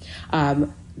Ukraine.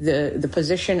 The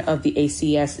position of the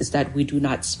ACS is that we do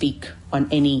not speak on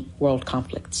any world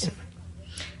conflicts.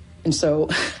 And so,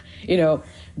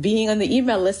 being on the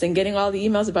email list and getting all the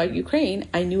emails about Ukraine,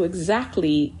 I knew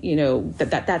exactly,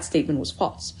 that statement was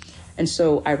false. And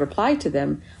so I replied to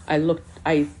them.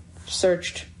 I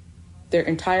searched their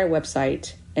entire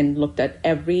website and looked at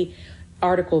every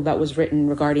article that was written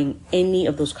regarding any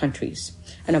of those countries.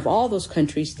 And of all those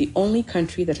countries, the only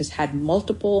country that has had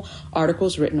multiple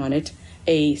articles written on it,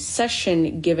 a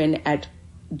session given at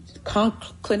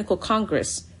clinical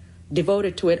congress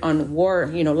devoted to it on war,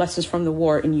 lessons from the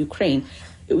war in Ukraine,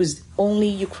 it was only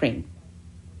Ukraine.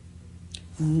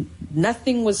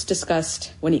 Nothing was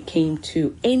discussed when it came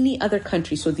to any other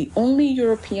country. So the only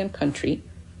European country,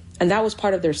 and that was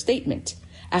part of their statement,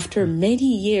 after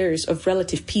many years of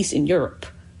relative peace in Europe,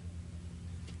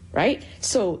 right?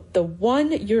 So the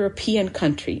one European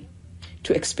country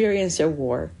to experience a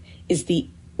war is the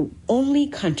only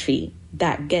country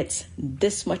that gets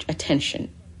this much attention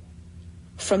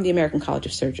from the American College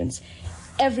of Surgeons.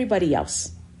 Everybody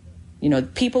else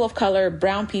People of color,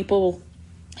 brown people,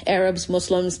 Arabs,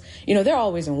 Muslims, they're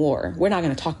always in war. We're not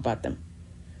going to talk about them.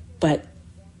 But,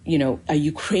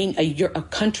 a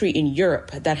country in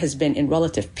Europe that has been in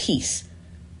relative peace,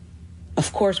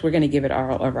 of course, we're going to give it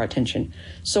all of our attention.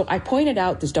 So I pointed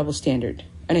out this double standard,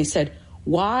 and I said,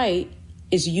 why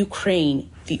is Ukraine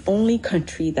the only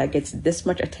country that gets this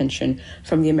much attention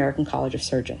from the American College of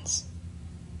Surgeons?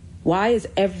 Why is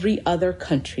every other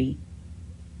country,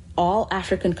 all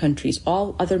African countries,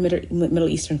 all other Middle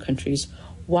Eastern countries,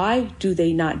 why do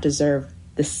they not deserve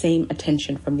the same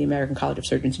attention from the American College of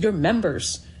Surgeons? Your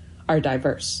members are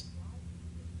diverse.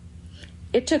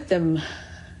 It took them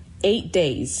 8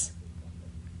 days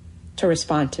to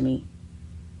respond to me.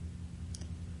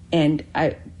 And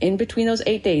in between those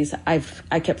 8 days, I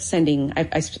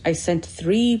sent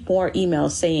 3 more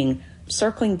emails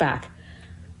circling back,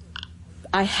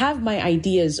 I have my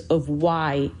ideas of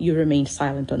why you remained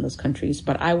silent on those countries,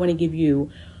 but I want to give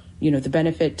you, the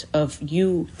benefit of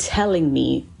you telling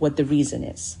me what the reason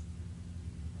is.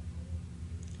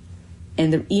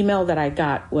 And the email that I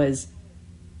got was,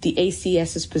 the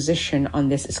ACS's position on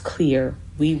this is clear.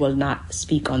 We will not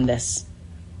speak on this.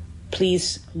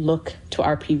 Please look to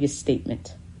our previous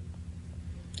statement.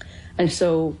 And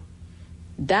so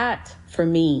that, for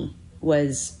me,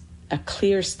 was a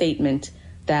clear statement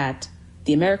that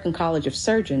the American College of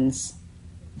Surgeons,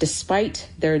 despite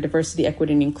their diversity,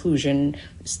 equity, and inclusion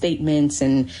statements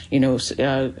and,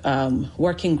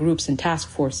 working groups and task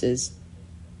forces,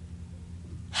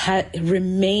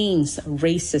 remains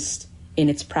racist in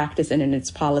its practice and in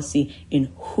its policy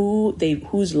in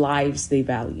whose lives they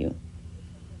value.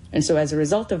 And so as a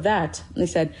result of that, they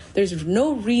said, there's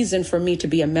no reason for me to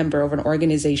be a member of an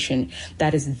organization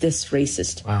that is this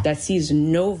racist, wow, that sees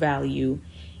no value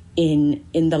in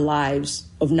the lives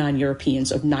of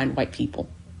non-Europeans, of non-white people.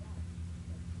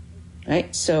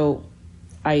 Right? So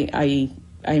I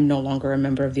am no longer a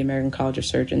member of the American College of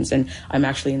Surgeons, and I'm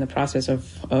actually in the process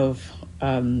of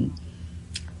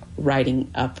writing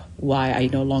up why I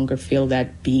no longer feel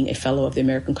that being a fellow of the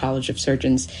American College of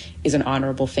Surgeons is an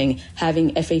honorable thing.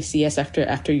 Having FACS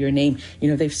after your name,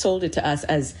 they've sold it to us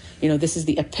as, this is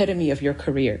the epitome of your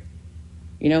career,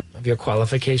 of your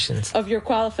qualifications. Of your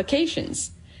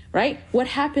qualifications, right? What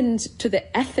happens to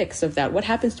the ethics of that? What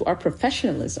happens to our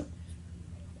professionalism,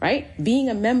 right? Being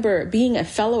a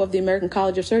fellow of the American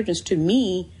College of Surgeons, to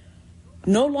me,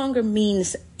 no longer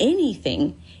means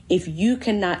anything if you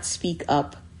cannot speak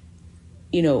up,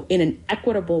 in an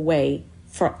equitable way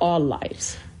for all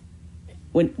lives.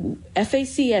 When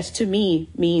FACS to me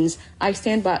means I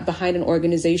stand behind an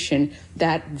organization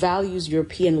that values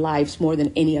European lives more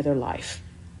than any other life,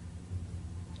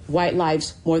 white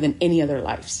lives more than any other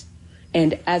lives.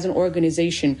 And as an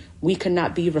organization, we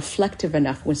cannot be reflective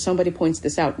enough. When somebody points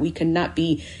this out, we cannot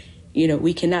be,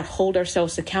 we cannot hold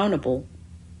ourselves accountable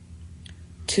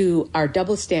to our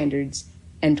double standards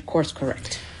and course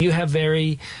correct. You have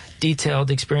very detailed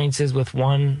experiences with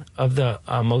one of the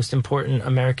most important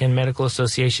American medical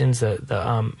associations,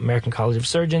 the American College of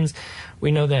Surgeons.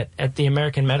 We know that at the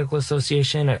American Medical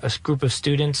Association, a group of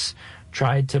students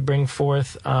tried to bring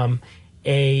forth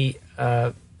a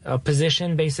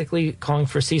position basically calling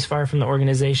for ceasefire from the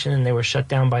organization, and they were shut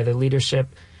down by the leadership.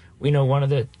 We know one of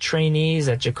the trainees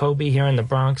at Jacobi here in the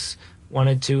Bronx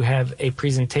wanted to have a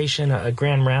presentation, a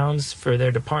grand rounds for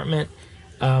their department.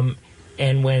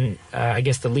 And when I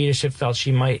guess the leadership felt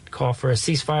she might call for a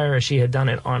ceasefire, as she had done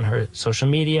it on her social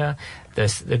media,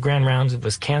 the grand rounds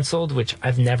was canceled, which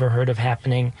I've never heard of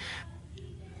happening.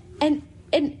 And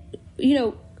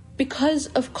because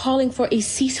of calling for a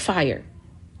ceasefire,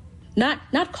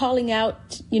 not calling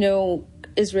out,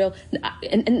 Israel.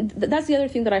 And that's the other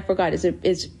thing that I forgot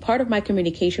is part of my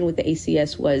communication with the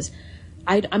ACS was,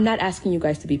 I'm not asking you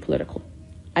guys to be political.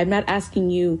 I'm not asking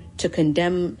you to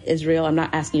condemn Israel. I'm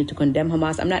not asking you to condemn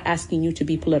Hamas. I'm not asking you to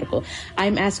be political.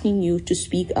 I'm asking you to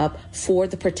speak up for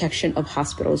the protection of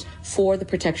hospitals, for the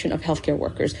protection of healthcare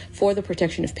workers, for the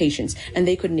protection of patients. And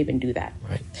they couldn't even do that.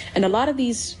 Right. And a lot of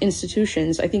these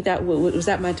institutions, I think that was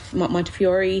that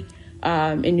Montefiore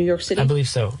in New York City? I believe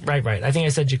so. Right. I think I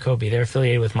said Jacobi. They're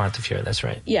affiliated with Montefiore. That's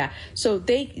right. Yeah. So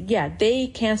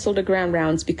they canceled the ground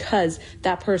rounds because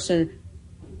that person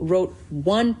wrote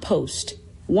one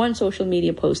social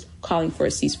media post calling for a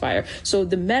ceasefire. So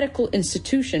the medical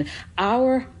institution,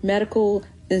 our medical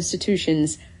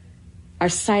institutions are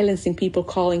silencing people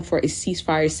calling for a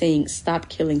ceasefire, saying stop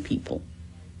killing people.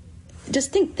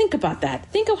 Just think about that.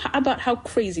 Think about how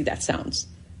crazy that sounds.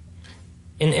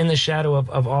 In the shadow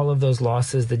of all of those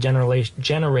losses, the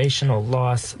generational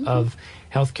loss of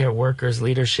healthcare workers,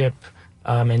 leadership,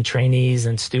 and trainees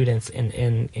and students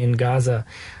in Gaza,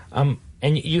 And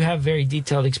you have very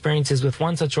detailed experiences with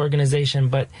one such organization,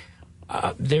 but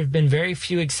there have been very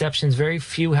few exceptions, very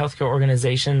few healthcare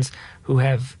organizations who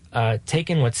have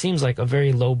taken what seems like a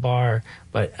very low bar,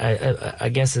 but I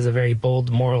guess is a very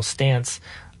bold moral stance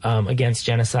against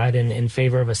genocide and in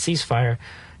favor of a ceasefire.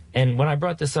 And when I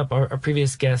brought this up, our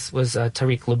previous guest was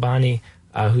Tariq Lubani,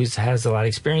 who has a lot of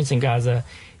experience in Gaza.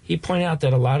 He pointed out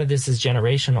that a lot of this is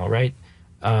generational, right?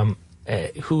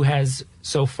 Who has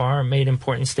so far made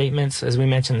important statements? As we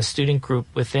mentioned, the student group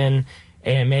within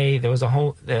AMA, there was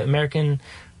the American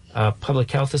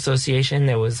Public Health Association.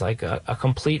 There was like a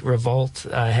complete revolt.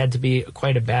 Had to be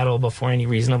quite a battle before any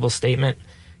reasonable statement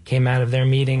came out of their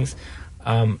meetings.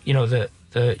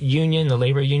 The union, the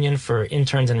labor union for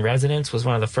interns and residents, was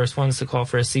one of the first ones to call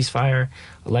for a ceasefire.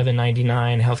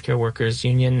 1199 Healthcare Workers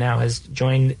Union now has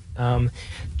joined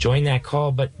that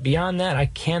call. But beyond that, I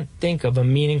can't think of a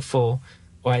meaningful.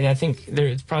 Well, I think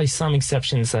there's probably some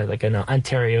exceptions, like an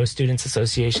Ontario Students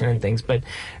Association and things, but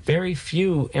very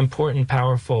few important,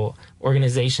 powerful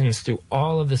organizations through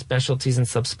all of the specialties and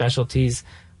subspecialties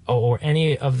or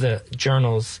any of the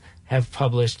journals have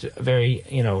published very,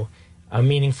 a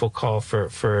meaningful call for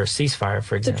ceasefire,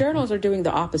 for example. The journals are doing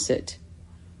the opposite.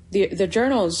 The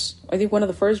journals, I think one of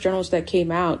the first journals that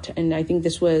came out, and I think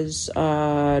this was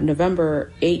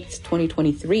November 8th,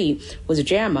 2023, was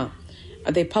JAMA.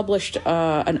 They published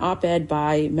an op-ed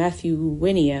by Matthew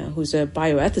Winia, who's a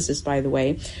bioethicist, by the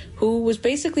way, who was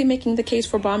basically making the case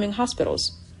for bombing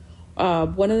hospitals.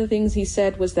 One of the things he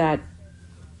said was that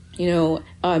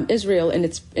Israel, in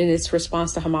its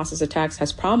response to Hamas's attacks,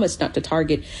 has promised not to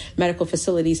target medical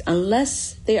facilities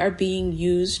unless they are being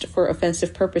used for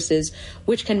offensive purposes,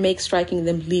 which can make striking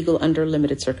them legal under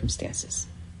limited circumstances.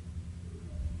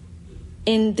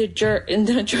 In the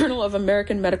Journal of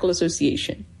American Medical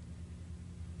Association.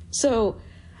 So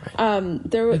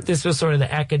this was sort of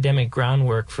the academic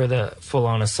groundwork for the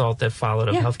full-on assault that followed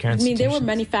of healthcare institutions. They were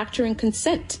manufacturing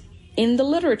consent in the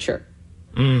literature.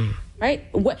 Right?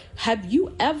 What have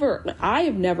you ever? I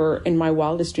have never, in my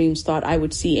wildest dreams, thought I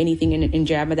would see anything in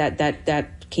JAMA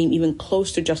that came even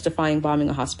close to justifying bombing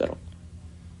a hospital.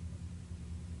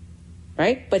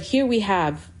 Right? But here we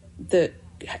have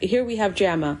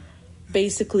JAMA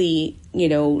basically,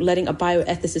 letting a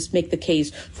bioethicist make the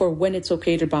case for when it's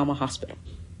okay to bomb a hospital.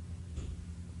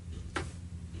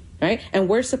 Right? And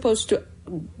we're supposed to,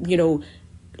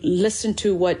 listen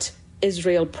to what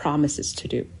Israel promises to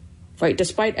do. Right,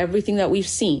 despite everything that we've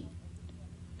seen,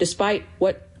 despite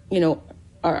what,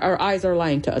 our eyes are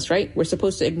lying to us, right? We're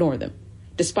supposed to ignore them.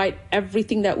 Despite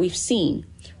everything that we've seen,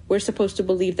 we're supposed to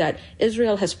believe that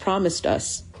Israel has promised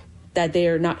us that they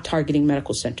are not targeting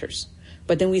medical centers.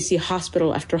 But then we see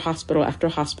hospital after hospital after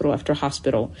hospital after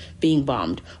hospital being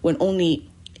bombed, when only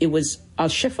it was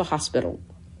Al-Shifa Hospital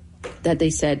that they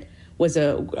said was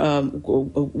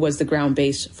the ground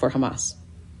base for Hamas.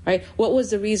 Right? What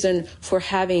was the reason for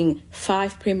having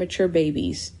 5 premature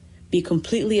babies be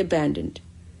completely abandoned,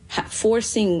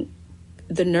 forcing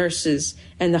the nurses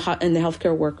and the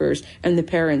healthcare workers and the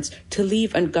parents to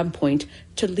leave at gunpoint,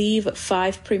 to leave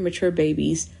 5 premature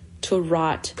babies to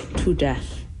rot to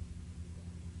death?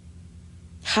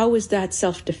 How is that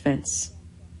self-defense?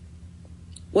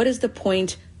 What is the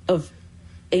point of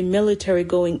a military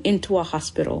going into a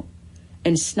hospital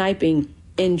and sniping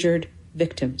injured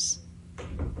victims?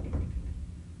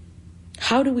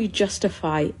 How do we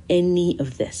justify any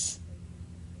of this?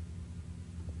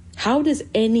 How does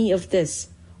any of this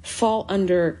fall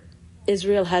under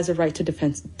Israel has a right to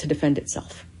defend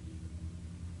itself?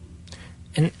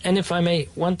 And if I may,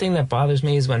 one thing that bothers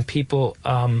me is when people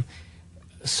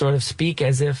sort of speak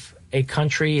as if a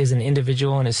country is an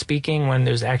individual and is speaking, when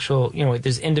there's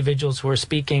there's individuals who are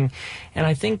speaking. And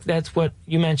I think that's what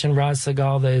you mentioned, Raz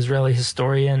Sagal, the Israeli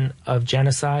historian of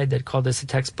genocide, that called this a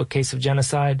textbook case of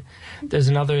genocide. There's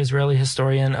another Israeli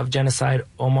historian of genocide,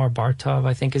 Omar Bartov,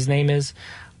 I think his name is,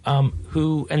 and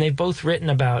they've both written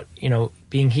about,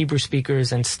 being Hebrew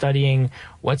speakers and studying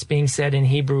what's being said in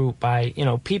Hebrew by,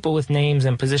 people with names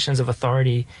and positions of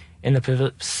authority in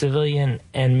the civilian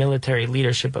and military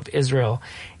leadership of Israel.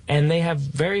 And they have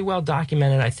very well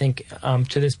documented, I think,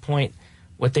 to this point,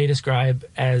 what they describe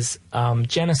as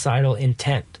genocidal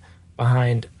intent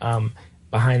behind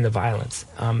the violence.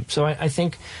 So I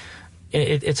think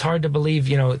it's hard to believe,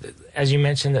 as you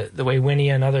mentioned, the way Winnie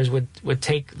and others would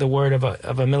take the word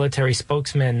of a military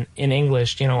spokesman in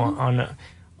English, on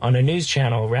a news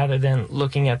channel, rather than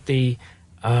looking at the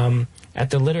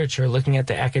literature, looking at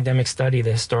the academic study,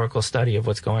 the historical study of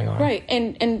what's going on. Right,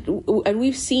 and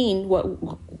we've seen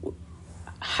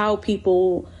how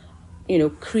people,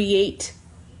 create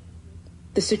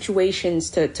the situations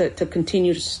to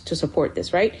continue to support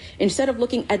this, right? Instead of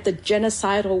looking at the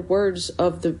genocidal words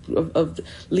of the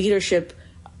leadership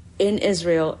in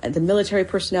Israel and the military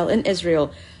personnel in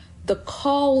Israel, the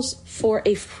calls for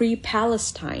a free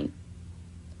Palestine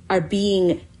are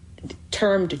being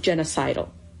termed genocidal,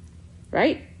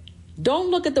 right?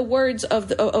 Don't look at the words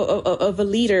of a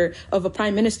leader, of a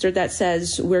prime minister that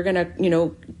says we're going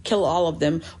to, kill all of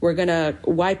them. We're going to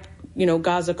wipe,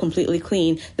 Gaza completely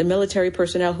clean. The military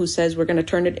personnel who says we're going to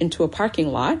turn it into a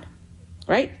parking lot,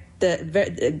 right?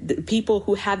 The people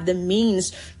who have the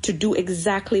means to do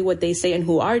exactly what they say and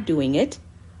who are doing it.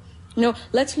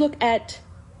 Let's look at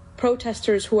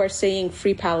protesters who are saying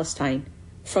free Palestine,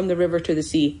 from the river to the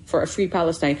sea, for a free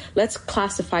Palestine. Let's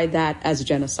classify that as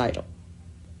genocidal.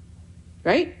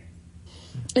 Right?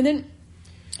 And then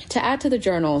to add to the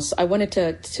journals, I wanted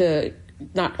to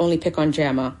not only pick on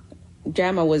JAMA.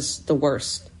 JAMA was the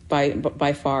worst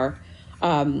by far.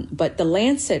 But the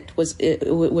Lancet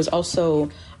was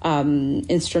also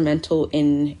instrumental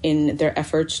in their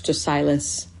efforts to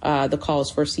silence the calls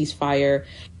for ceasefire.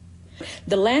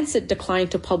 The Lancet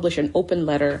declined to publish an open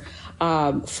letter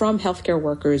from healthcare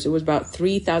workers. It was about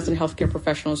 3,000 healthcare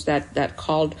professionals that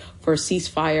called for a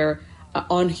ceasefire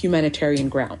on humanitarian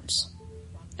grounds.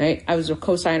 Right? I was a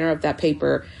co-signer of that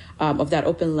paper, of that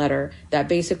open letter that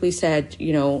basically said,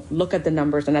 look at the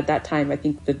numbers. And at that time, I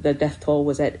think the death toll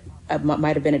was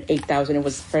might have been at 8,000. It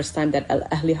was the first time that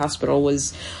Al-Ahli Hospital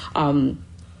was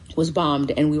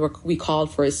bombed, and we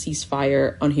called for a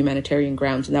ceasefire on humanitarian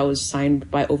grounds, and that was signed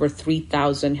by over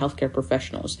 3,000 healthcare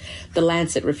professionals. The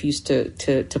Lancet refused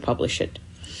to publish it.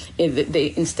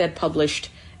 They instead published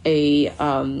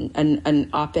an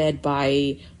op-ed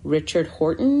by Richard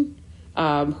Horton,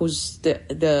 who's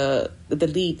the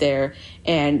lead there,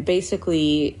 and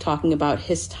basically talking about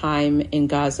his time in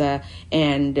Gaza,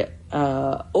 and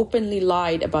openly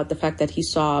lied about the fact that he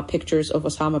saw pictures of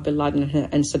Osama bin Laden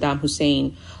and Saddam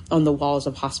Hussein on the walls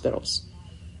of hospitals.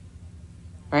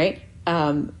 Right?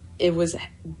 It was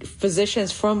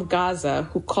physicians from Gaza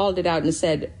who called it out and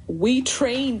said, we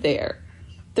trained there.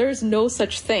 There is no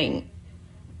such thing.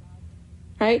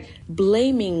 Right?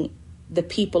 Blaming the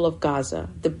people of Gaza,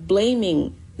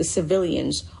 blaming the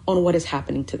civilians on what is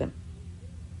happening to them.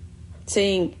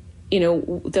 Saying,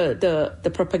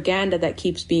 the propaganda that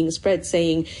keeps being spread,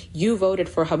 saying you voted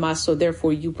for Hamas, so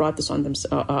therefore you brought this on them,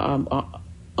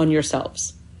 on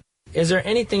yourselves. Is there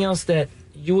anything else that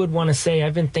you would want to say?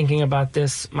 I've been thinking about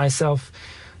this myself,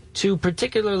 to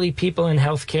particularly people in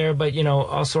healthcare, but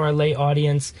also our lay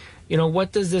audience.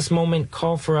 What does this moment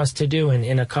call for us to do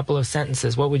in a couple of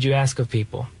sentences? What would you ask of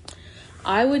people?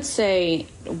 I would say,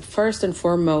 first and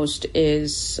foremost,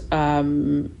 is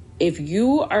if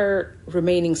you are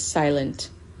remaining silent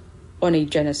on a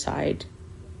genocide,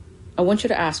 I want you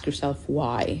to ask yourself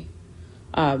why.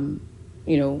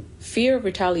 Fear of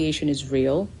retaliation is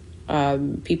real.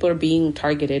 People are being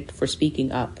targeted for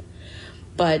speaking up.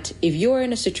 But if you're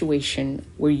in a situation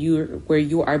where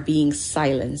you are being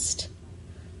silenced,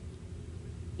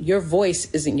 your voice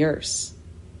isn't yours.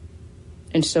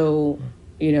 And so,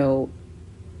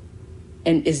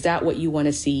 and is that what you want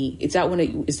to see? Is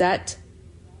that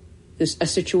a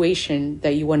situation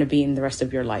that you want to be in the rest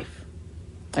of your life?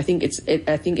 I think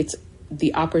it's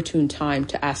the opportune time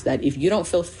to ask that. If you don't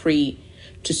feel free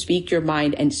to speak your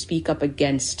mind and speak up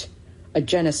against a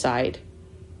genocide,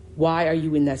 why are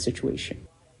you in that situation?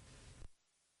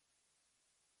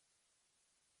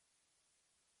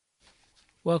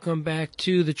 Welcome back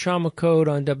to the Trauma Code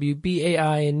on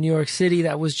WBAI in New York City.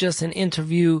 That was just an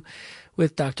interview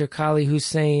with Dr. Qaali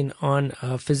Hussein on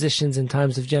physicians in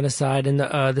times of genocide. And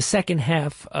the second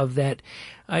half of that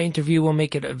interview will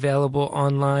make it available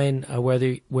online,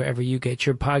 wherever you get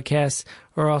your podcasts,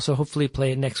 or also hopefully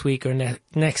play it next week or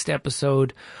next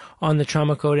episode on the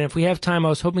Trauma Code. And if we have time, I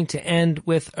was hoping to end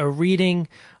with a reading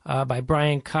by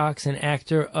Brian Cox, an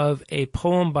actor, of a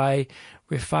poem by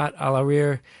Rifat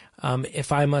Al-Arir,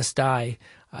 If I Must Die.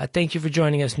 Thank you for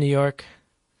joining us, New York.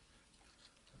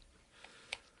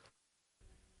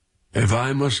 If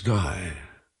I Must Die,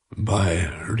 by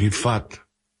Rifat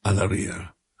Al-Arir,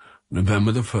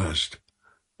 November the 1st,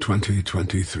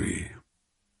 2023.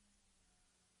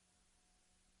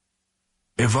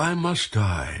 If I must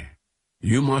die,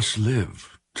 you must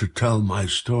live to tell my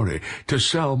story, to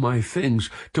sell my things,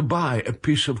 to buy a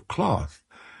piece of cloth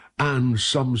and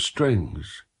some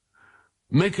strings.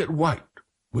 Make it white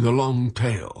with a long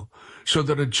tail, so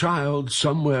that a child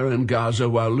somewhere in Gaza,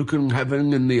 while looking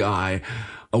heaven in the eye,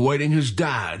 awaiting his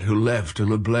dad who left in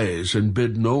a blaze and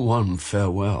bid no one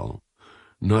farewell,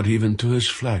 not even to his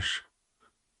flesh,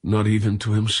 not even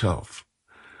to himself,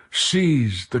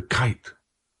 sees the kite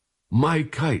my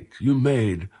kite you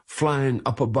made flying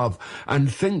up above,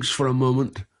 and thinks for a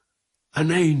moment an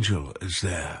angel is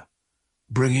there,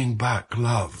 bringing back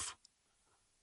love.